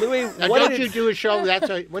matter. Louis, don't you do a show?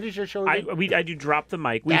 What is your show? I do Drop the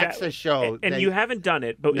Mic. That's the show. And you haven't done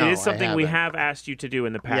it, but No, it is something we haven't. have asked you to do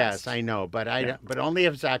in the past. Yes, I know, but but only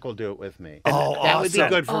if Zach will do it with me. Oh, that would be awesome.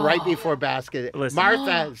 good for right before basket. Listen.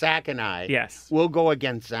 Martha, Zach, and I. Yes. We'll go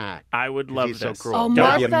against Zach. I would love He's this. so cool. Oh,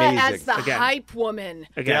 That Martha as the hype woman.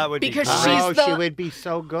 Again. That would be because great. she's the. she would be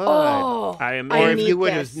so good. Oh, I am. Or if need you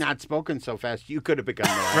would this. have not spoken so fast, you could have become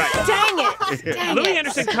there. Right. Dang it! Dang Louis it.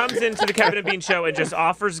 Anderson comes into the Kevin and Bean show and just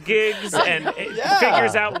offers gigs and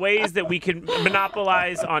figures out ways that we can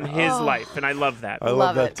monopolize on his life, and I love that. I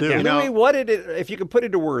love that too. Yeah. Louis, what did it? If you could put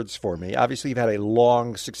into words for me, obviously you've had a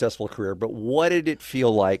long, successful career, but what did it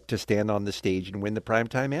feel like to stand on the stage and win the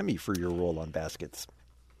Primetime Emmy for your role on Baskets?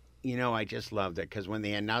 You know, I just loved it because when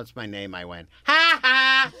they announced my name, I went, ha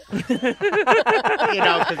ha!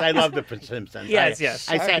 Because I love the Simpsons. Yes,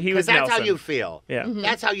 I said, he was that's how Nelson. you feel. Yeah. Mm-hmm.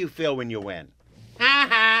 That's how you feel when you win. Ha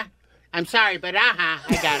ha! I'm sorry, but I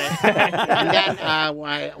got it. And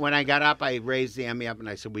then when I got up, I raised the Emmy up and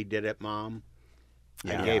I said, "We did it, Mom."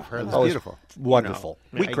 I gave her the beautiful. Wonderful.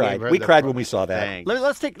 We I cried. gave her We the cried when we saw that.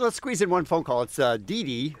 Thanks. Let's squeeze in one phone call. It's Dee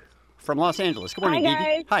Dee from Los Angeles. Good morning, Hi, Dee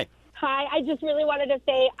Dee. guys. Hi. Hi, I just really wanted to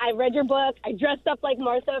say I read your book. I dressed up like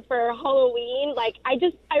Martha for Halloween.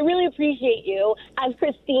 I really appreciate you. As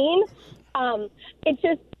Christine, I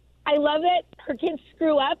love it. Her kids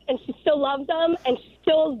screw up and she still loves them and she's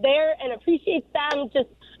still there and appreciates them.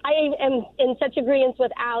 I am in such agreement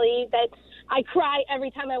with Allie that I cry every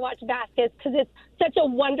time I watch Baskets because it's such a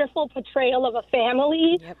wonderful portrayal of a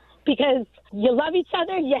family. Yep. Because you love each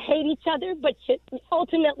other, you hate each other, but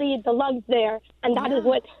ultimately the love's there, and that is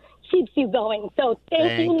what keeps you going. So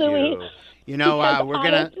thank you, Louis. You know, because we're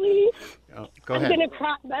gonna. honestly, Go I'm ahead. gonna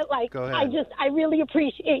cry, but Go ahead. I really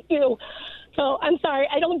appreciate you. So I'm sorry,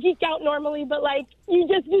 I don't geek out normally, but you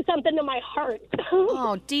just do something to my heart.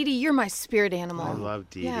 Oh, Dee Dee, you're my spirit animal. I love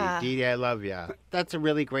Dee Dee. Yeah. Dee Dee, I love you. That's a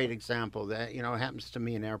really great example. That it happens to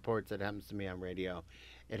me in airports. It happens to me on radio.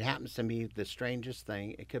 It happens to me the strangest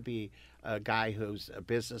thing. It could be a guy who's a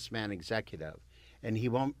businessman executive, and he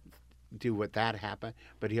won't do what that happened,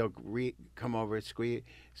 but he'll come over,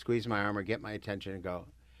 squeeze my arm or get my attention and go,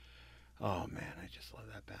 "Oh man, I just love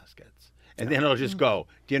that Baskets." And then it'll just go.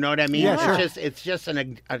 Do you know what I mean? Yeah, sure. It's just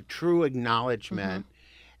a true acknowledgement.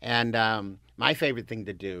 And my favorite thing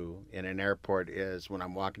to do in an airport is when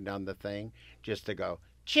I'm walking down the thing, just to go,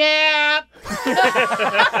 "Chip!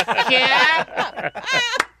 Chip!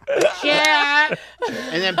 Chip!"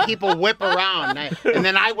 And then people whip around. And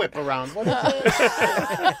then I whip around. What is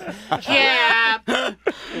it? Chip!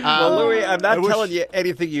 Well, Louis, I'm not telling you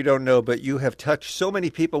anything you don't know, but you have touched so many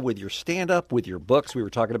people with your stand-up, with your books. We were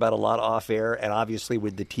talking about a lot off air, and obviously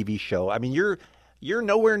with the TV show. I mean, you're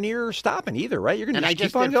nowhere near stopping either, right? You're going to And I keep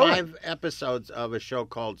just on did going. 5 episodes of a show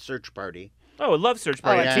called Search Party. Oh, I love Search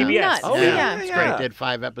Party on TBS. nuts. Oh, yeah. It's great. Did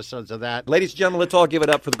 5 episodes of that. Ladies and gentlemen, let's all give it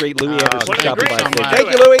up for the great Louis Anderson. Thank stopping you by so today. much.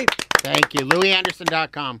 Thank you, Louis. Thank you.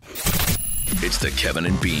 LouisAnderson.com. It's the Kevin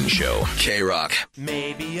and Bean Show. K-Rock.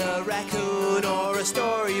 Maybe a raccoon or a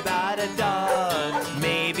story about a dog.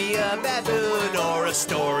 Maybe a baboon or a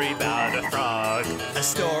story about a frog. A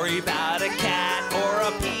story about a cat or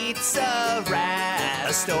a pizza rat.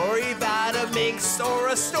 A story about a minx or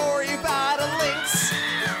a story about a lynx.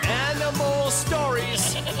 Animal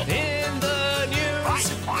stories in the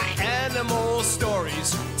news. Animal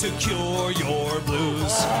stories to cure your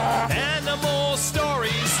blues. Animal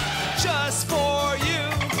stories just for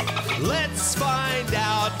you. Let's find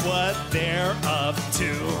out what they're up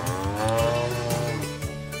to.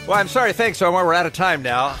 Well, I'm sorry. Thanks, Omar. We're out of time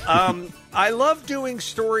now. I love doing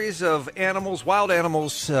stories of animals, wild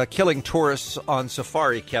animals, killing tourists on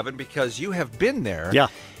safari, Kevin, because you have been there. Yeah.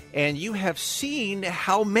 And you have seen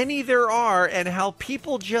how many there are and how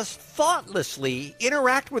people just thoughtlessly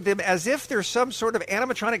interact with them as if they're some sort of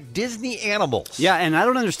animatronic Disney animals. Yeah, and I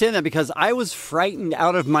don't understand that because I was frightened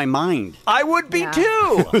out of my mind. I would be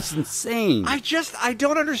too. It was insane. I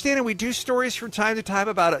don't understand it. We do stories from time to time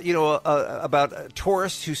about about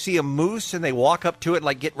tourists who see a moose and they walk up to it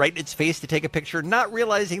and get right in its face to take a picture, not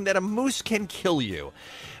realizing that a moose can kill you.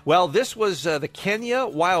 Well, this was the Kenya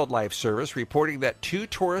Wildlife Service reporting that 2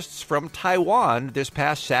 tourists from Taiwan this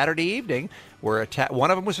past Saturday evening were attacked. One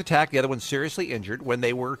of them was attacked, the other one seriously injured when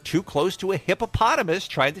they were too close to a hippopotamus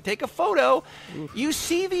trying to take a photo. You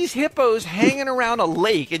see these hippos hanging around a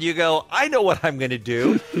lake and you go, I know what I'm going to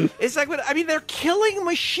do. It's they're killing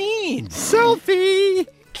machines. Selfie!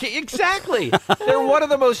 Exactly. They're one of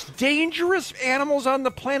the most dangerous animals on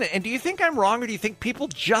the planet. And do you think I'm wrong, or do you think people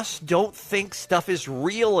just don't think stuff is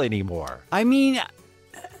real anymore? I mean,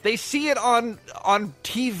 they see it on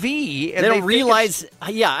TV, and they don't realize.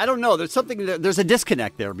 Yeah, I don't know. There's a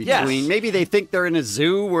disconnect there between. Maybe they think they're in a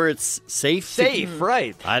zoo where it's safe.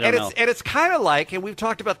 Right? I don't know. And it's kind of like, and we've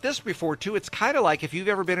talked about this before too. It's kind of like if you've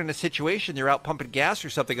ever been in a situation, you're out pumping gas or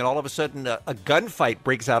something, and all of a sudden a gunfight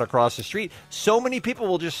breaks out across the street. So many people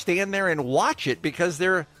will just stand there and watch it because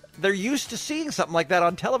they're used to seeing something like that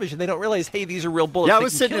on television. They don't realize, hey, these are real bullets. Yeah, I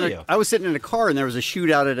was sitting in a car, and there was a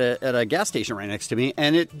shootout at a gas station right next to me,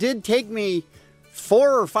 and it did take me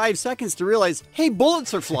 4 or 5 seconds to realize, hey,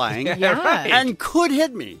 bullets are flying and could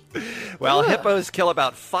hit me. Well, hippos kill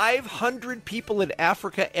about 500 people in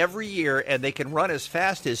Africa every year, and they can run as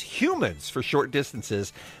fast as humans for short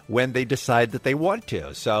distances when they decide that they want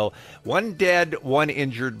to. So 1 dead, 1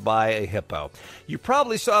 injured by a hippo. You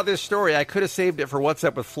probably saw this story. I could have saved it for What's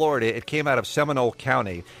Up with Florida. It came out of Seminole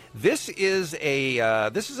County. This is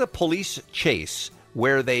a police chase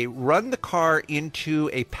where they run the car into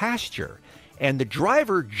a pasture, and the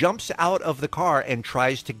driver jumps out of the car and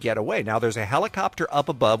tries to get away. Now, there's a helicopter up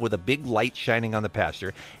above with a big light shining on the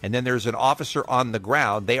pasture, and then there's an officer on the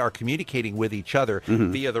ground. They are communicating with each other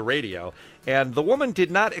via the radio, and the woman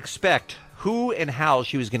did not expect who and how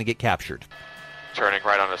she was going to get captured. Turning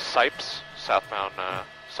right onto Sipes, southbound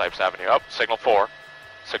Sipes Avenue. Up, signal 4.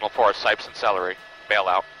 Signal 4 is Sipes and Celery. Bail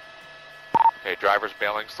out. Okay, driver's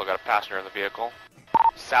bailing, still got a passenger in the vehicle.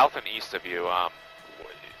 South and east of you,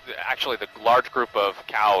 actually, the large group of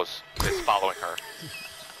cows is following her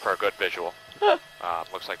for a good visual.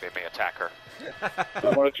 Looks like they may attack her.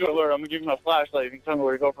 I'm going to alert. I'm going to give him a flashlight. You can tell me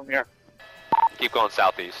where to go from here. Keep going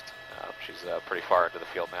southeast. She's pretty far into the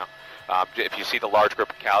field now. If you see the large group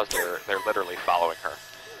of cows, they're literally following her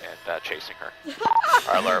and chasing her.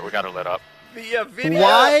 All right, alert. We got her lit up. The video.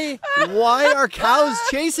 Why are cows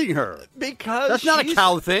chasing her? Because that's not a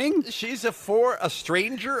cow thing. She's a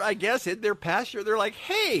stranger, I guess, in their pasture. They're like,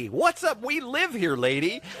 hey, what's up? We live here,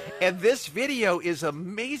 lady. And this video is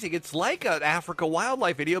amazing. It's like an Africa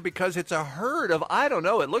wildlife video because it's a herd of, I don't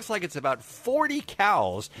know, it looks like it's about 40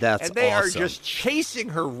 cows. That's And they awesome. are just chasing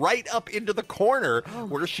her right up into the corner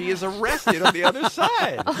where she is arrested on the other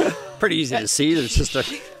side. Pretty easy to see. There's just a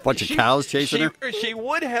bunch of cows chasing her. She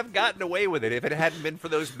would have gotten away with it if it hadn't been for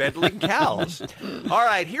those meddling cows. All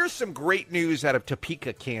right, here's some great news out of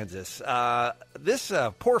Topeka, Kansas. This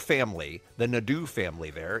poor family, the Nadeau family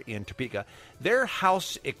there in Topeka, their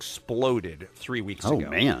house exploded 3 weeks ago. Oh,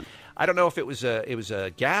 man. I don't know if it was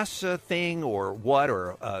a gas thing or what,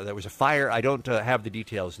 or there was a fire. I don't have the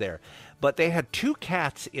details there. But they had 2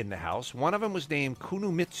 cats in the house. One of them was named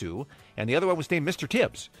Kunumitsu, and the other one was named Mr.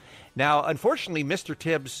 Tibbs. Now, unfortunately, Mr.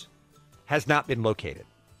 Tibbs has not been located.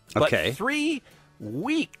 Okay. But 3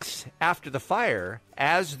 weeks after the fire,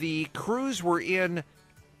 as the crews were in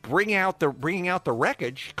bringing out the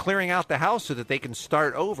wreckage, clearing out the house so that they can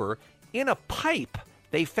start over, in a pipe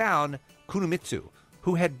they found Kunumitsu,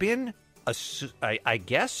 who had been, I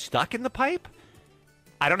guess, stuck in the pipe.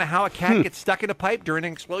 I don't know how a cat gets stuck in a pipe during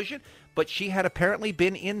an explosion, but she had apparently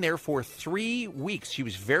been in there for 3 weeks. She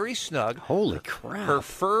was very snug. Holy crap. Her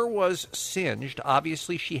fur was singed.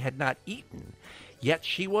 Obviously, she had not eaten. Yet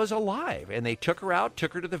she was alive, and they took her out,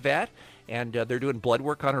 took her to the vet, and they're doing blood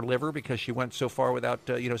work on her liver because she went so far without,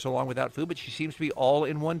 so long without food. But she seems to be all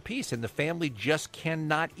in one piece, and the family just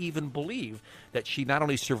cannot even believe that she not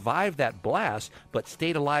only survived that blast but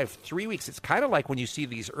stayed alive 3 weeks. It's kind of like when you see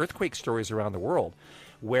these earthquake stories around the world,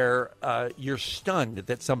 where you're stunned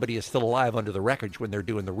that somebody is still alive under the wreckage when they're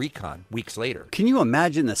doing the recon weeks later. Can you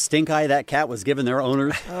imagine the stink eye that cat was giving their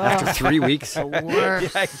owners after 3 weeks? The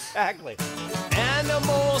worst. Yeah, exactly.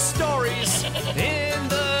 Animal stories in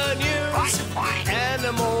the news.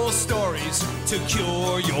 Animal stories to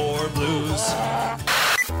cure your blues.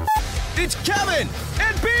 It's Kevin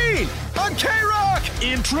and Bean on K-Rock.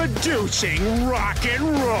 Introducing rock and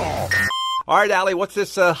roll. All right, Allie, what's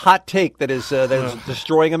this hot take that is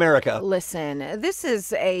destroying America? Listen, this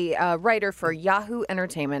is a writer for Yahoo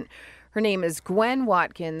Entertainment. Her name is Gwen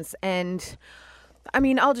Watkins, and, I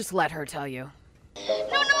mean, I'll just let her tell you. No,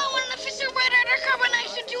 I want an official red undercover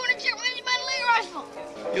knife to 200 rifle.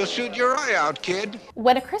 You'll shoot your eye out, kid.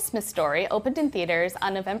 When A Christmas Story opened in theaters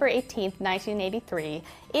on November 18th, 1983,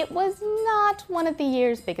 it was not one of the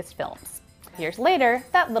year's biggest films. Years later,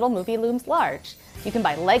 that little movie looms large. You can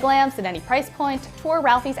buy leg lamps at any price point, tour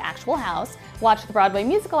Ralphie's actual house, watch the Broadway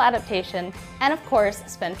musical adaptation, and of course,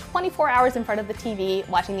 spend 24 hours in front of the TV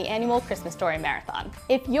watching the annual Christmas Story Marathon.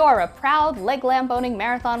 If you're a proud leg lamp-owning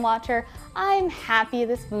marathon watcher, I'm happy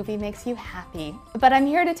this movie makes you happy. But I'm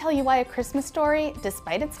here to tell you why A Christmas Story,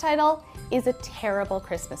 despite its title, is a terrible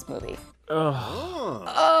Christmas movie.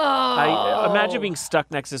 I imagine being stuck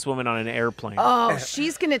next to this woman on an airplane. Oh,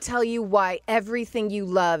 she's going to tell you why everything you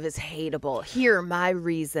love is hateable. Here are my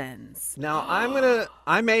reasons. Now,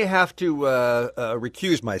 I may have to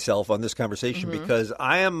recuse myself on this conversation because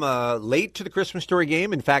I am late to the Christmas Story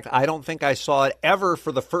game. In fact, I don't think I saw it ever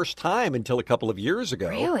for the first time until a couple of years ago.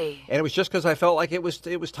 Really? And it was just because I felt like it was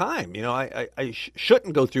time. You know, I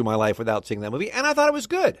shouldn't go through my life without seeing that movie, and I thought it was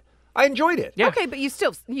good. I enjoyed it. Yeah. Okay, but you've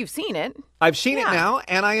seen it. I've seen it now,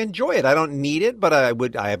 and I enjoy it. I don't need it, but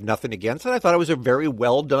I have nothing against it. I thought it was a very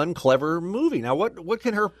well done, clever movie. Now, what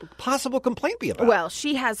can her possible complaint be about? Well,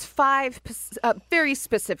 she has 5 very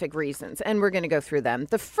specific reasons, and we're going to go through them.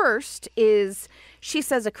 The first is she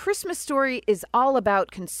says A Christmas Story is all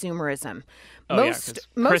about consumerism. Most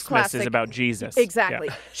Christmas classic, is about Jesus. Exactly.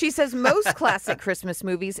 Yeah. She says most classic Christmas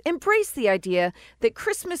movies embrace the idea that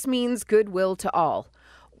Christmas means goodwill to all.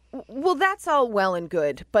 Well, that's all well and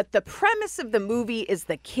good, but the premise of the movie is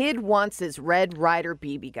the kid wants his Red Ryder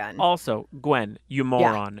BB gun. Also, Gwen, you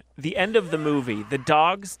moron. The end of the movie, the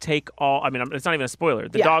dogs take all... I mean, it's not even a spoiler.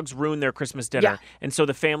 The dogs ruin their Christmas dinner, and so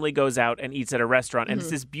the family goes out and eats at a restaurant, and it's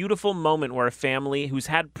this beautiful moment where a family who's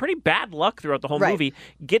had pretty bad luck throughout the whole movie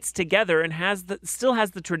gets together and still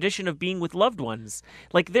has the tradition of being with loved ones.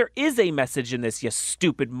 Like, there is a message in this, you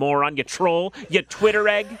stupid moron, you troll, you Twitter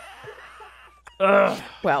egg. Ugh.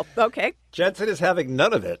 Well, okay. Jensen is having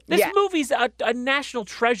none of it. This movie's a national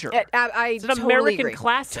treasure. It's an American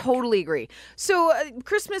classic. Totally agree. So,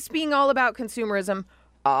 Christmas being all about consumerism,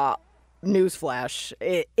 newsflash,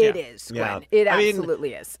 it is, Gwen. It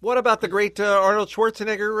absolutely is. What about the great Arnold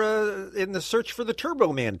Schwarzenegger in The Search for the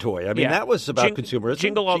Turbo Man toy? I mean, that was about consumerism.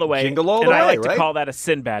 Jingle All the Way. Jingle All the and Way, I like right? to call that a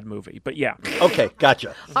Sinbad movie, but yeah. Okay,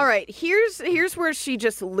 gotcha. All right, here's where she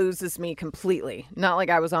just loses me completely. Not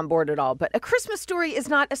like I was on board at all, but A Christmas Story is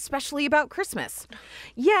not especially about Christmas.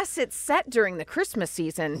 Yes, it's set during the Christmas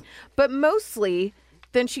season, but mostly,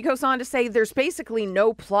 then she goes on to say there's basically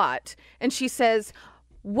no plot, and she says...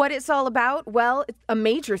 What it's all about? Well, a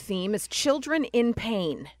major theme is children in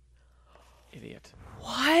pain. Idiot.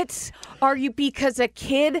 What? Are you because a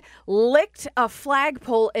kid licked a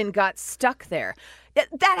flagpole and got stuck there?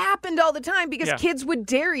 That happened all the time because kids would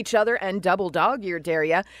dare each other and double dog ear dare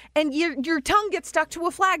you, and your tongue gets stuck to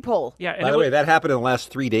a flagpole. Yeah. By the way, that happened in the last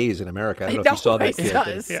 3 days in America. I don't know if you saw that,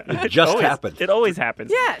 kid. It just happened. It always happens.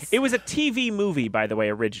 Yes. It was a TV movie, by the way,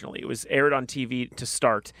 originally. It was aired on TV to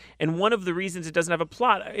start. And one of the reasons it doesn't have a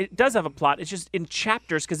plot, it does have a plot, it's just in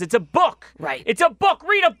chapters because it's a book. Right. It's a book.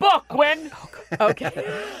 Read a book, Gwen. Okay.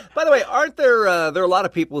 By the way, aren't there are a lot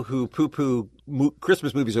of people who poo-poo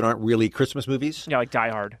Christmas movies that aren't really Christmas movies? Yeah, like Die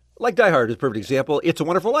Hard. Like Die Hard is a perfect example. It's a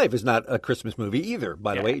Wonderful Life is not a Christmas movie either,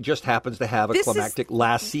 by the way. It just happens to have a climactic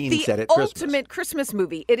last scene set at Christmas. The ultimate Christmas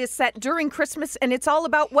movie. It is set during Christmas, and it's all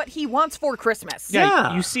about what he wants for Christmas.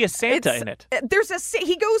 Yeah. You see a Santa in it.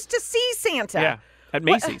 He goes to see Santa. Yeah, at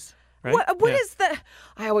Macy's. Right? What is the...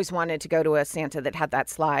 I always wanted to go to a Santa that had that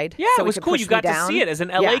slide. Yeah, so it was cool. You got to see it. As an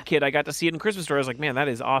LA kid, I got to see it in Christmas Story. I was like, man, that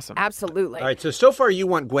is awesome. Absolutely. All right, so far you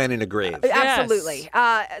want Gwen in a grave. Absolutely.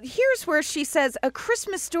 Here's where she says, A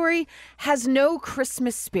Christmas Story has no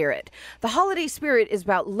Christmas spirit. The holiday spirit is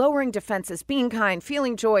about lowering defenses, being kind,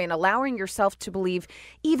 feeling joy, and allowing yourself to believe,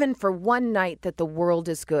 even for one night, that the world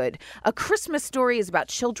is good. A Christmas Story is about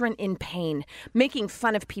children in pain, making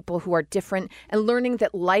fun of people who are different, and learning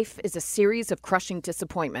that life is a series of crushing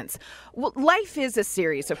disappointments. Well, life is a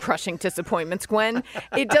series of crushing disappointments, Gwen.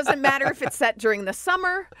 It doesn't matter if it's set during the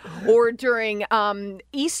summer or during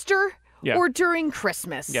Easter or during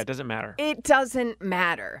Christmas. Yeah, it doesn't matter. It doesn't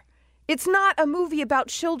matter. It's not a movie about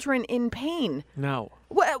children in pain. No.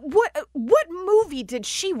 What movie did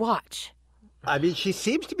she watch? I mean, she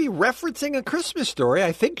seems to be referencing A Christmas Story.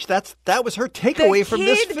 I think that was her takeaway from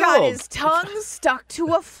this film. The kid got his tongue stuck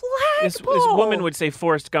to a flagpole. This woman would say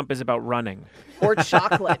Forrest Gump is about running. Or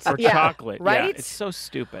chocolate. Or chocolate. Right? Yeah, it's so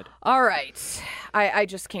stupid. All right. I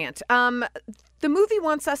just can't. The movie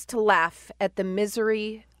wants us to laugh at the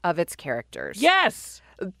misery of its characters. Yes.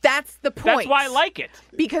 That's the point. That's why I like it.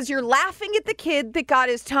 Because you're laughing at the kid that got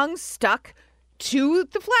his tongue stuck to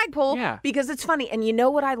the flagpole because it's funny. And you know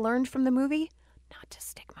what I learned from the movie? Not to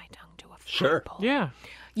stick my tongue to a flagpole. Sure. Yeah.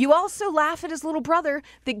 You also laugh at his little brother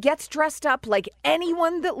that gets dressed up like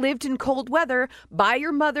anyone that lived in cold weather by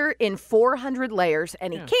your mother in 400 layers,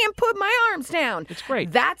 and he can't put my arms down. It's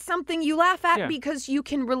great. That's something you laugh at because you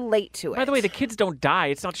can relate to it. By the way, the kids don't die.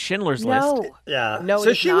 It's not Schindler's No. List. Yeah. No,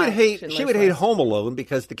 so it's she not would hate Schindler's hate List. Home Alone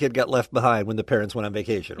because the kid got left behind when the parents went on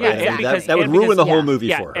vacation, Yeah, right? and I mean, because- that would and ruin because- the whole movie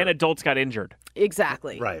yeah, for her. and adults got injured.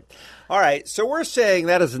 Exactly. Right. All right. So we're saying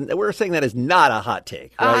that is not a hot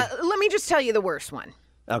take, right? Let me just tell you the worst one.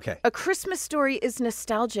 Okay. A Christmas Story is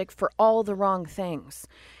nostalgic for all the wrong things.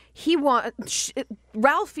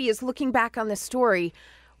 Ralphie is looking back on this story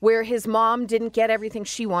where his mom didn't get everything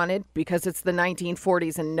she wanted because it's the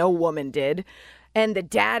 1940s and no woman did. And the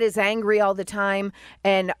dad is angry all the time.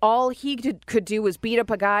 And all he could do was beat up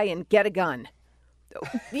a guy and get a gun.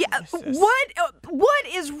 Yeah, what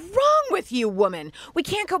is wrong with you, woman? We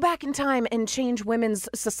can't go back in time and change women's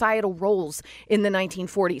societal roles in the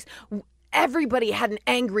 1940s. Everybody had an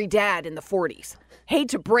angry dad in the 40s. Hate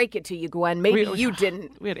to break it to you, Gwen. Maybe you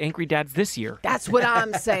didn't. We had angry dads this year. That's what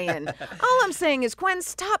I'm saying. All I'm saying is, Gwen,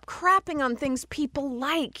 stop crapping on things people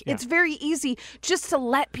like. Yeah. It's very easy just to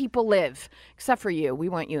let people live. Except for you. We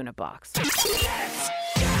want you in a box. The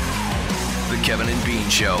Kevin and Bean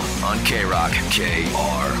Show on K-Rock.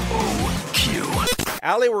 KROQ.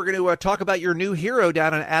 Allie, we're going to talk about your new hero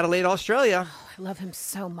down in Adelaide, Australia. Oh, I love him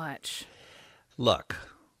so much. Look.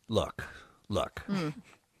 Mm.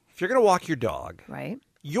 If you're going to walk your dog, right,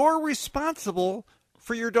 you're responsible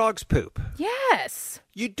for your dog's poop. Yes.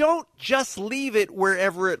 You don't just leave it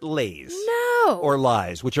wherever it lays. No. Or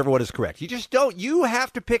lies, whichever one is correct. You just don't. You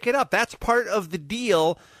have to pick it up. That's part of the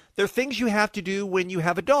deal. There are things you have to do when you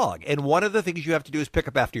have a dog. And one of the things you have to do is pick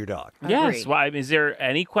up after your dog. Yes. Why? Is there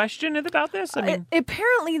any question about this? I mean,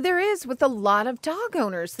 apparently there is with a lot of dog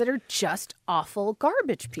owners that are just awful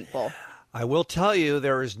garbage people. I will tell you,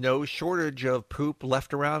 there is no shortage of poop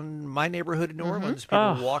left around my neighborhood in New Orleans.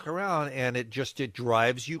 People walk around, and it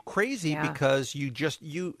drives you crazy because you just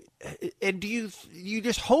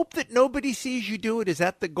hope that nobody sees you do it? Is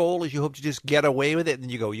that the goal? Is you hope to just get away with it, and then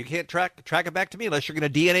you go, you can't track it back to me unless you're going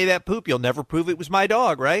to DNA that poop. You'll never prove it was my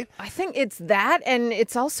dog, right? I think it's that, and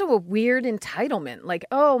it's also a weird entitlement. Like,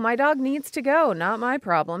 oh, my dog needs to go, not my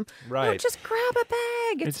problem. Right. No, just grab a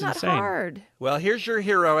bag. It's not insane. hard. Well, here's your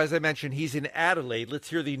hero. As I mentioned, he's in Adelaide.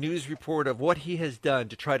 Let's hear the news report of what he has done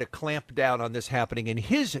to try to clamp down on this happening in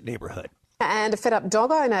his neighborhood. And a fed-up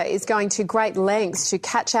dog owner is going to great lengths to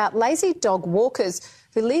catch out lazy dog walkers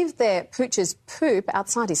who leave their pooch's poop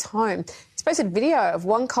outside his home. He's posted video of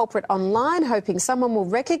one culprit online, hoping someone will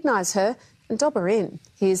recognise her and dob her in.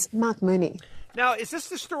 Here's Mark Mooney. Now, is this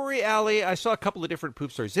the story, Allie? I saw a couple of different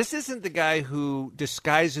poop stories. This isn't the guy who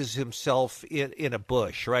disguises himself in a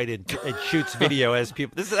bush, right, and shoots video as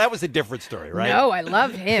people. That was a different story, right? No, I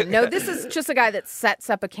love him. No, this is just a guy that sets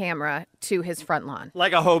up a camera to his front lawn.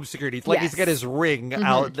 Like a home security. It's like Yes. he's got his ring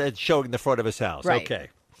out that's showing the front of his house. Right. Okay.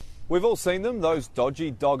 We've all seen them, those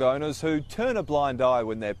dodgy dog owners who turn a blind eye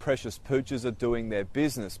when their precious pooches are doing their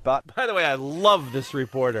business. But by the way, I love this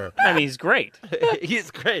reporter. I mean, he's great.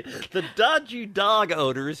 He's great. The dodgy dog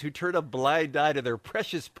owners who turn a blind eye to their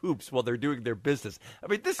precious poops while they're doing their business. I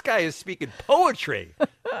mean, this guy is speaking poetry.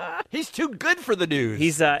 He's too good for the news.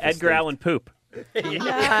 He's Edgar Allan Poop.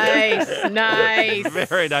 Nice.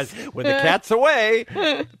 Very nice. When the cat's away,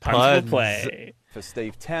 puns will play. For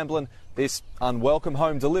Steve Tamblyn, this unwelcome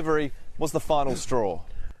home delivery was the final straw.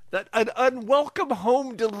 That an unwelcome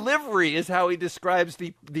home delivery is how he describes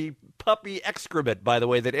the puppy excrement, by the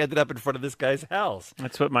way, that ended up in front of this guy's house.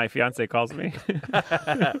 That's what my fiance calls me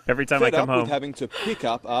every time Fed I come up home. with having to pick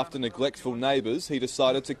up after neglectful neighbours, he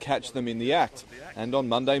decided to catch them in the act. And on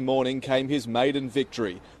Monday morning came his maiden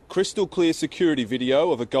victory. Crystal clear security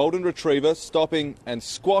video of a golden retriever stopping and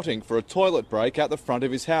squatting for a toilet break out the front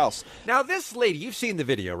of his house. Now, this lady, you've seen the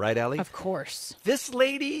video, right, Allie? Of course. This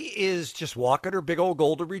lady is just walking her big old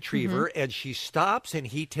golden retriever, and she stops, and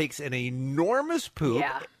he takes an enormous poop,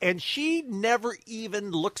 and she never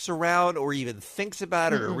even looks around or even thinks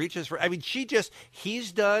about it or reaches for. I mean,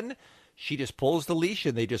 he's done. She just pulls the leash,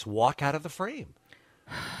 and they just walk out of the frame.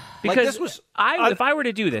 Because like this was, if I were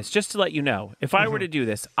to do this, just to let you know, if I were to do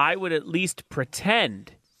this, I would at least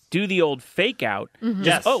pretend, do the old fake out.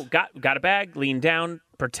 Just, got a bag, lean down,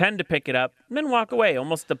 pretend to pick it up, and then walk away.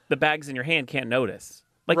 Almost the bags in your hand can't notice.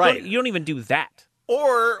 Like, you don't even do that.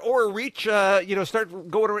 Or reach, start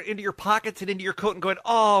going into your pockets and into your coat and going,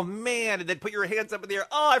 oh, man, and then put your hands up in the air.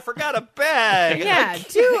 Oh, I forgot a bag. Yeah,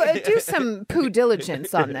 do some poo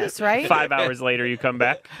diligence on this, right? 5 hours later, you come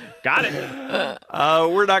back. Got it.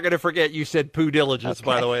 We're not going to forget you said poo diligence,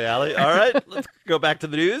 by the way, Allie. All right, let's go back to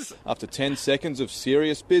the news. After 10 seconds of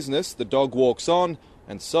serious business, the dog walks on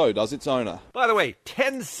and so does its owner. By the way,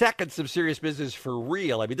 10 seconds of serious business for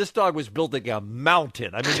real. I mean, this dog was building a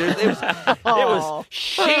mountain. I mean,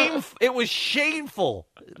 it was shameful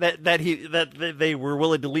that they were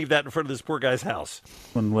willing to leave that in front of this poor guy's house.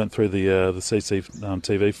 And went through the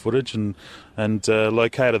CCTV footage and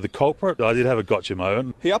located the culprit. I did have a gotcha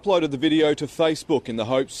moment. He uploaded the video to Facebook in the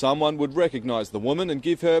hopes someone would recognise the woman and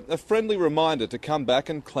give her a friendly reminder to come back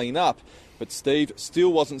and clean up. But Steve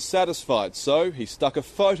still wasn't satisfied, so he stuck a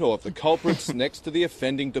photo of the culprits next to the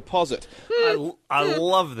offending deposit. I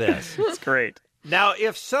love this. It's great. Now,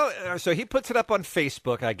 if so he puts it up on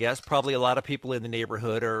Facebook, I guess. Probably a lot of people in the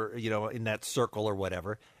neighborhood or, in that circle or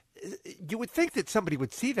whatever. You would think that somebody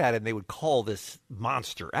would see that and they would call this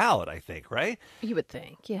monster out, I think, right? You would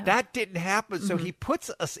think, yeah. That didn't happen. So he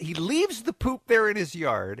leaves the poop there in his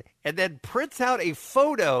yard and then prints out a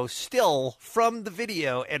photo still from the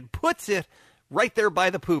video and puts it right there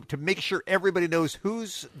by the poop to make sure everybody knows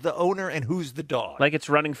who's the owner and who's the dog. Like it's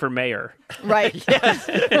running for mayor. Right. Yes.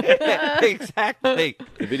 Exactly.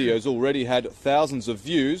 The video's already had thousands of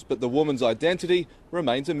views, but the woman's identity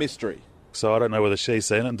remains a mystery. So I don't know whether she's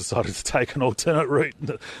seen it and decided to take an alternate route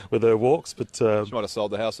with her walks, but she might have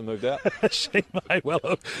sold the house and moved out. She may well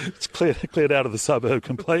have. It's cleared out of the suburb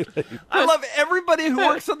completely. I love everybody who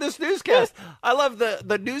works on this newscast. I love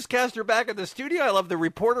the newscaster back in the studio. I love the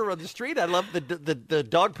reporter on the street. I love the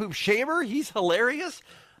dog poop shamer. He's hilarious.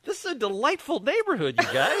 This is a delightful neighborhood, you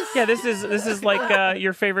guys. Yeah, this is like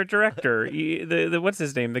your favorite director. The what's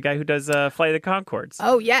his name? The guy who does Flight of the Conchords.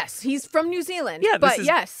 Oh yes, he's from New Zealand. Yeah, but this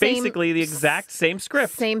is basically the exact same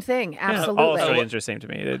script. Same thing, absolutely. Yeah, all Australians are the same to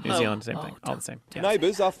me. New Zealand, same thing. All the same. Yeah.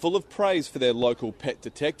 Neighbours are full of praise for their local pet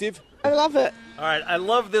detective. I love it. All right, I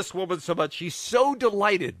love this woman so much. She's so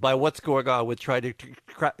delighted by what's going on with trying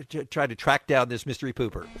to track down this mystery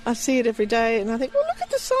pooper. I see it every day, and I think, well, look at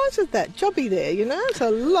the size of that jobby there. It's a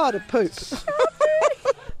lot of poop.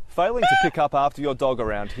 Failing to pick up after your dog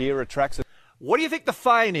around here attracts a... What do you think the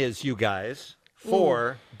fine is, you guys,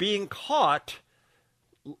 for being caught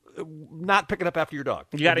not picking up after your dog?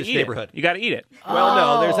 You got to eat neighborhood? You got to eat it. Well,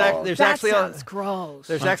 no, there's actually gross.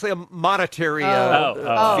 There's actually a monetary fee.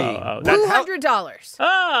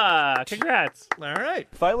 $200. Congrats. All right.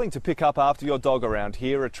 Failing to pick up after your dog around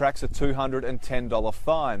here attracts a $210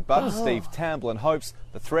 fine, but Steve Tamblyn hopes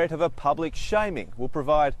the threat of a public shaming will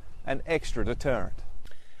provide an extra deterrent.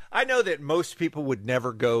 I know that most people would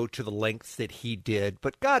never go to the lengths that he did,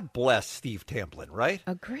 but God bless Steve Tamblyn, right?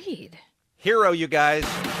 Agreed. Hero, you guys.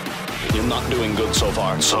 You're not doing good so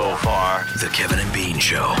far. So far. The Kevin and Bean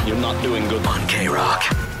Show. You're not doing good on K-Rock.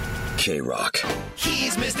 K-Rock.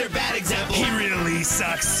 He's Mr. Bad Example. He really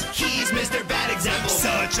sucks. He's Mr. Bad Example.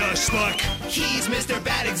 Such a schmuck. He's Mr.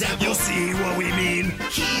 Bad Example. You'll see what we mean.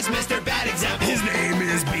 He's Mr. Bad Example. His name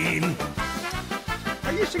is Bean.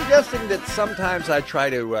 Are you suggesting that sometimes I try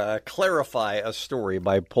to clarify a story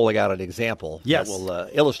by pulling out an example that will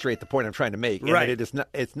illustrate the point I'm trying to make? Right. And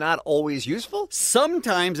it's not always useful?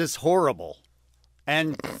 Sometimes it's horrible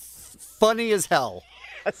and funny as hell.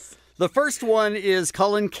 Yes. The first one is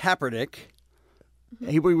Colin Kaepernick.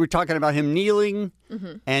 We were talking about him kneeling,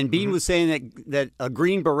 and Bean was saying that a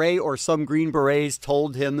Green Beret or some Green Berets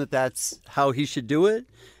told him that that's how he should do it.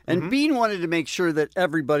 And Bean wanted to make sure that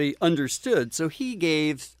everybody understood, so he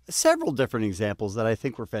gave several different examples that I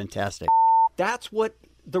think were fantastic. That's what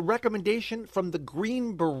the recommendation from the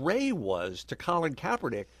Green Beret was to Colin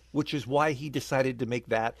Kaepernick, which is why he decided to make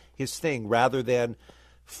that his thing rather than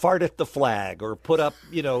fart at the flag or put up,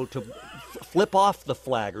 to flip off the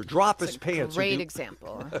flag or drop his pants. Great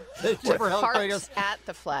example. Farts at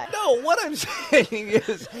the flag. No, what I'm saying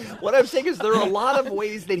is there are a lot of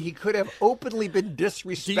ways that he could have openly been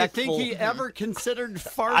disrespectful. Do you think he ever considered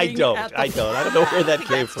farting I don't. at the I don't know where that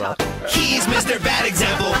came from. He's Mr. Bad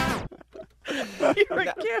Example.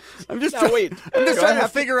 I'm just trying to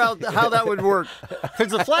figure out how that would work.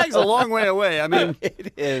 Because the flag's a long way away. I mean,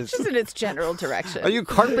 it is. Just in its general direction. Are you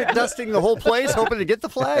carpet dusting the whole place, hoping to get the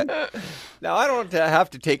flag? Now, I don't have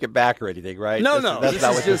to take it back or anything, right? No. That's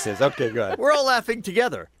not what this is. Okay, good. We're all laughing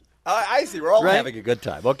together. I see. We're all having a good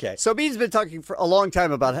time. Okay. So Bean's been talking for a long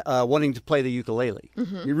time about wanting to play the ukulele.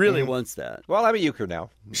 He really wants that. Well, I'm a euchre now.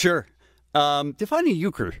 Sure. Define a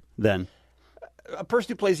euchre, then. A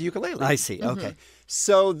person who plays the ukulele. I see. Okay.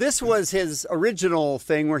 So this was his original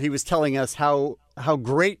thing where he was telling us how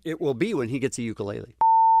great it will be when he gets a ukulele.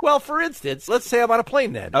 Well, for instance, let's say I'm on a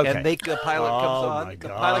plane then, Okay. and the pilot comes on. my The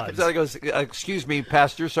God. pilot comes on and goes, "Excuse me,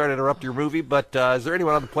 passenger, sorry to interrupt your movie, but is there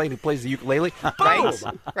anyone on the plane who plays the ukulele?" Right.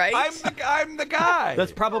 Boom! Right. I'm the guy.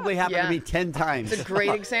 That's probably happened to me 10 times. It's a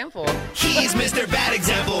great example. He's Mr. Bad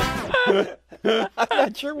Example. I'm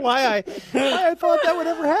not sure why I thought that would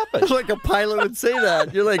ever happen. Like a pilot would say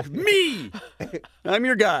that. You're like, me! I'm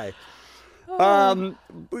your guy.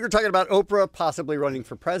 We were talking about Oprah possibly running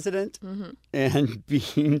for president, and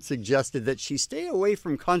Bean suggested that she stay away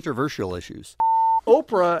from controversial issues.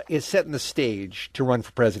 Oprah is setting the stage to run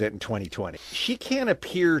for president in 2020. She can't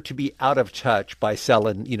appear to be out of touch by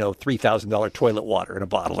selling, $3,000 toilet water in a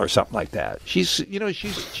bottle or something like that. She's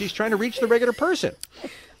trying to reach the regular person.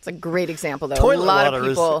 It's a great example, though. Toilet a lot water of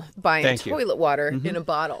is- people buying Thank you. toilet water in a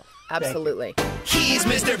bottle. Absolutely. He's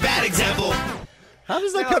Mr. Bad Example. How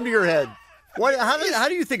does that come to your head? How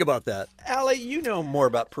do you think about that? Allie, you know more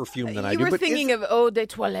about perfume than I You do. were but thinking of eau de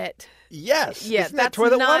toilette. Yes. Yeah, Isn't that that's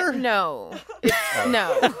toilet not, water? No. It's,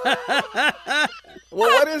 no. Well,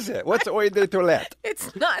 what is it? What's eau de toilette?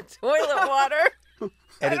 It's not toilet water.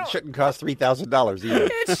 And it shouldn't cost $3,000 either.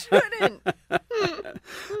 It shouldn't.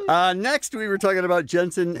 Next, we were talking about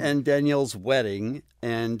Jensen and Danielle's wedding.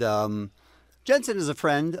 And Jensen is a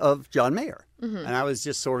friend of John Mayer. And I was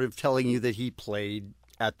just sort of telling you that he played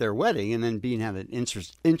at their wedding. And then Bean had an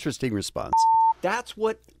interesting response. That's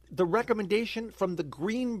what the recommendation from the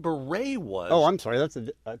Green Beret was. Oh, I'm sorry.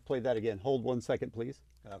 I played that again. Hold 1 second, please.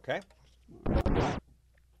 Okay.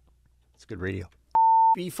 It's good radio.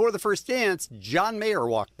 Before the first dance, John Mayer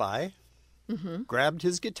walked by, grabbed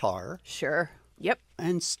his guitar. Sure. Yep.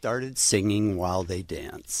 And started singing while they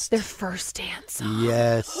danced. Their first dance.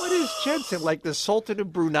 Yes. What is Jensen, like the Sultan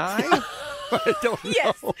of Brunei? I don't know.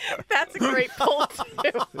 Yes, that's a great pull,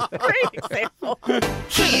 too. Great example.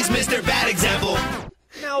 He's Mr. Bad Example.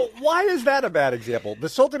 Now, why is that a bad example? The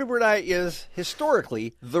Sultan of Brunei is,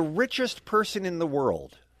 historically, the richest person in the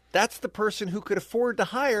world. That's the person who could afford to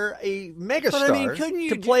hire a megastar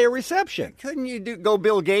to play a reception. Couldn't you go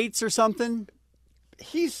Bill Gates or something?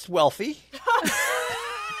 He's wealthy.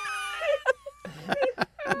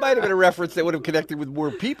 It might have been a reference that would have connected with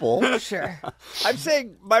more people. Sure. I'm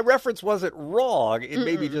saying my reference wasn't wrong. It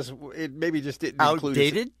maybe just didn't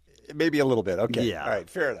Outdated? include maybe a little bit. Okay. Yeah. All right.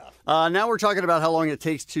 Fair enough. Now we're talking about how long it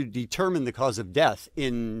takes to determine the cause of death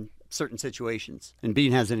in certain situations. And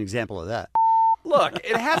Bean has an example of that. Look,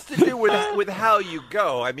 it has to do with how you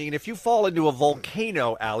go. I mean, if you fall into a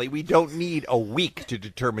volcano, Allie, we don't need a week to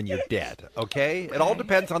determine you're dead, okay? It all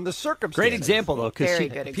depends on the circumstances. Great example, though, because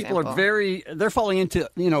people are they're falling into,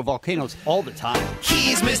 volcanoes all the time.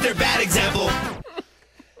 He's Mr. Bad Example.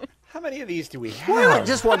 How many of these do we Why have? would,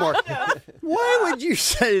 just one more. Why would you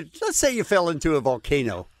say, let's say you fell into a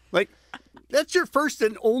volcano. Like, that's your first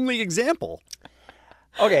and only example.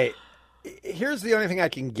 Okay, here's the only thing I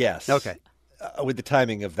can guess. Okay. With the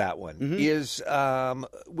timing of that one is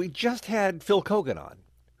we just had Phil Kogan on,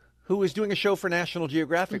 who was doing a show for National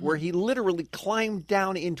Geographic where he literally climbed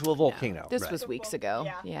down into a volcano. This was weeks ago.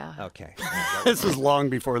 Yeah. Okay. This was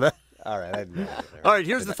long before that. All right. I didn't know that. All right,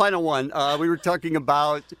 here's the final one. We were talking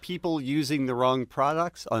about people using the wrong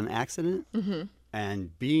products on accident,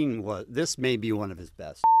 and this may be one of his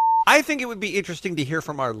best. I think it would be interesting to hear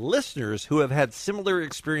from our listeners who have had similar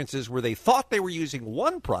experiences where they thought they were using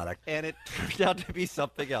one product and it turned out to be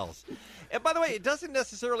something else. And by the way, it doesn't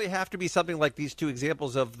necessarily have to be something like these two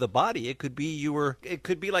examples of the body. It could be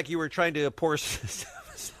like you were trying to pour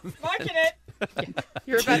Marking it.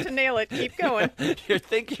 You're about to nail it. Keep going. You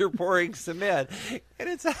think you're pouring cement, and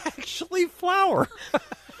it's actually flour.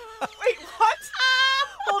 Wait, what?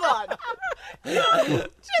 Hold on.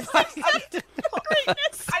 Just accept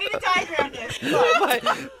greatness. I need to diagram this.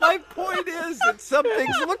 My point is that some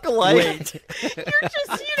things look alike. You're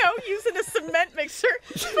just, using a cement mixer.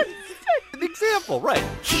 An example, right?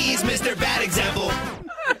 He's Mr. Bad Example.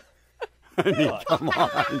 Come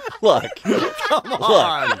on. Look. Come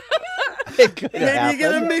on. It could Maybe happen. you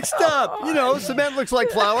get them mixed up. Cement looks like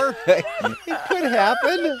flour. It could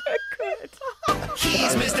happen.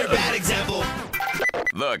 He's Mr. Bad Example.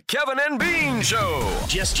 The Kevin and Bean Show.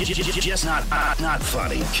 Just not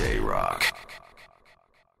funny. K-Rock.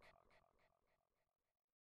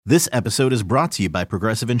 This episode is brought to you by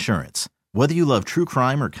Progressive Insurance. Whether you love true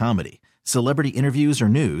crime or comedy, celebrity interviews or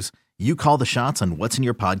news, you call the shots on what's in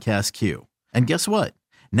your podcast queue. And guess what?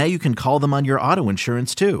 Now you can call them on your auto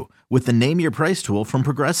insurance too with the Name Your Price tool from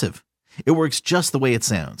Progressive. It works just the way it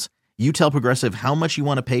sounds. You tell Progressive how much you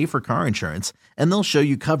want to pay for car insurance, and they'll show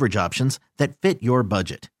you coverage options that fit your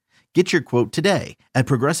budget. Get your quote today at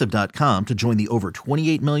Progressive.com to join the over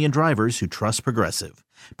 28 million drivers who trust Progressive.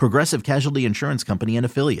 Progressive Casualty Insurance Company and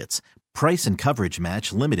Affiliates. Price and coverage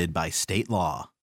match limited by state law.